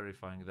will be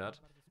verifying that,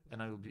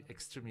 and I will be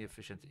extremely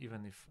efficient.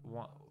 Even if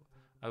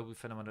I will be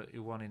phenomenal,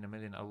 1 in a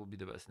million, I will be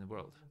the best in the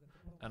world,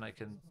 and I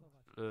can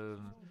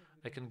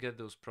get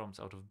those prompts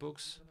out of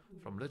books,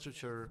 from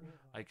literature.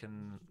 I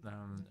can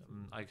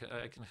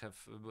have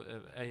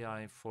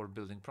AI for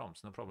building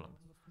prompts, no problem.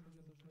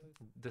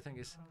 The thing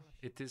is,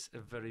 it is a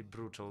very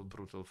brutal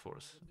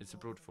force. It's a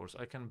brute force.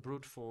 I can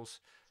brute force.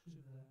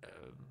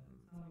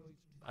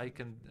 I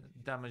can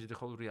damage the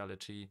whole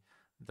reality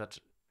that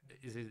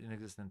is in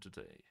existence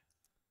today.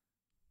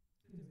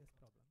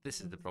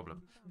 This is the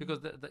problem, because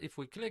if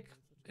we click,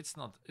 it's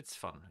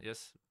fun,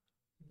 yes.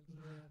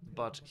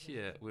 But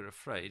here we're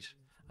afraid,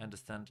 I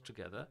understand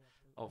together,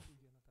 of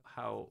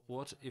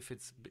what if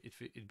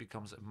it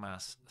becomes a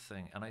mass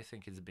thing, and I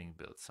think it's being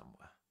built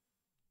somewhere.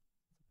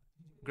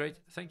 Great,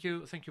 thank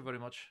you very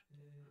much.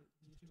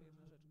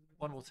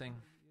 One more thing.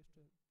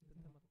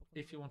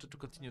 If you wanted to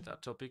continue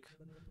that topic,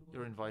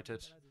 you're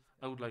invited.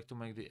 I would like to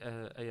make the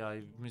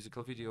AI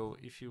musical video.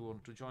 If you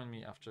want to join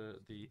me after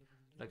the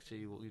lecture,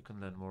 you can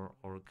learn more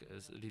or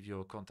leave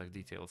your contact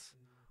details.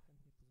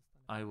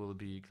 I will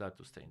be glad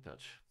to stay in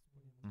touch.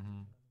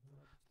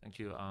 Thank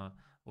you.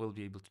 We'll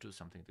be able to do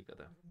something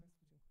together.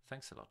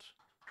 Thanks a lot.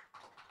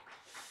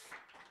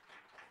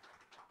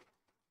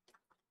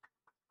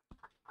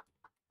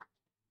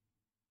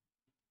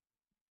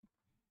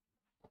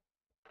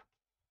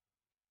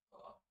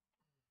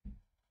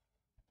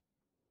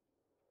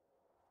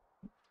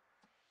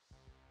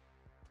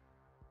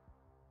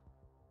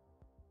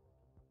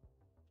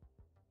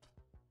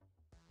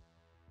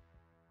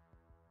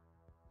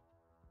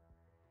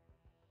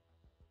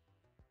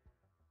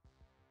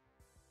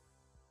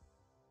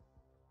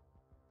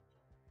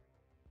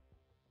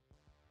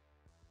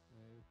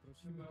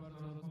 Prosimy bardzo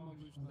o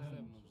rozmowy już na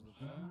zewnątrz,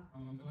 dobrze?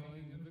 Mamy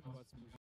kolejny wykład z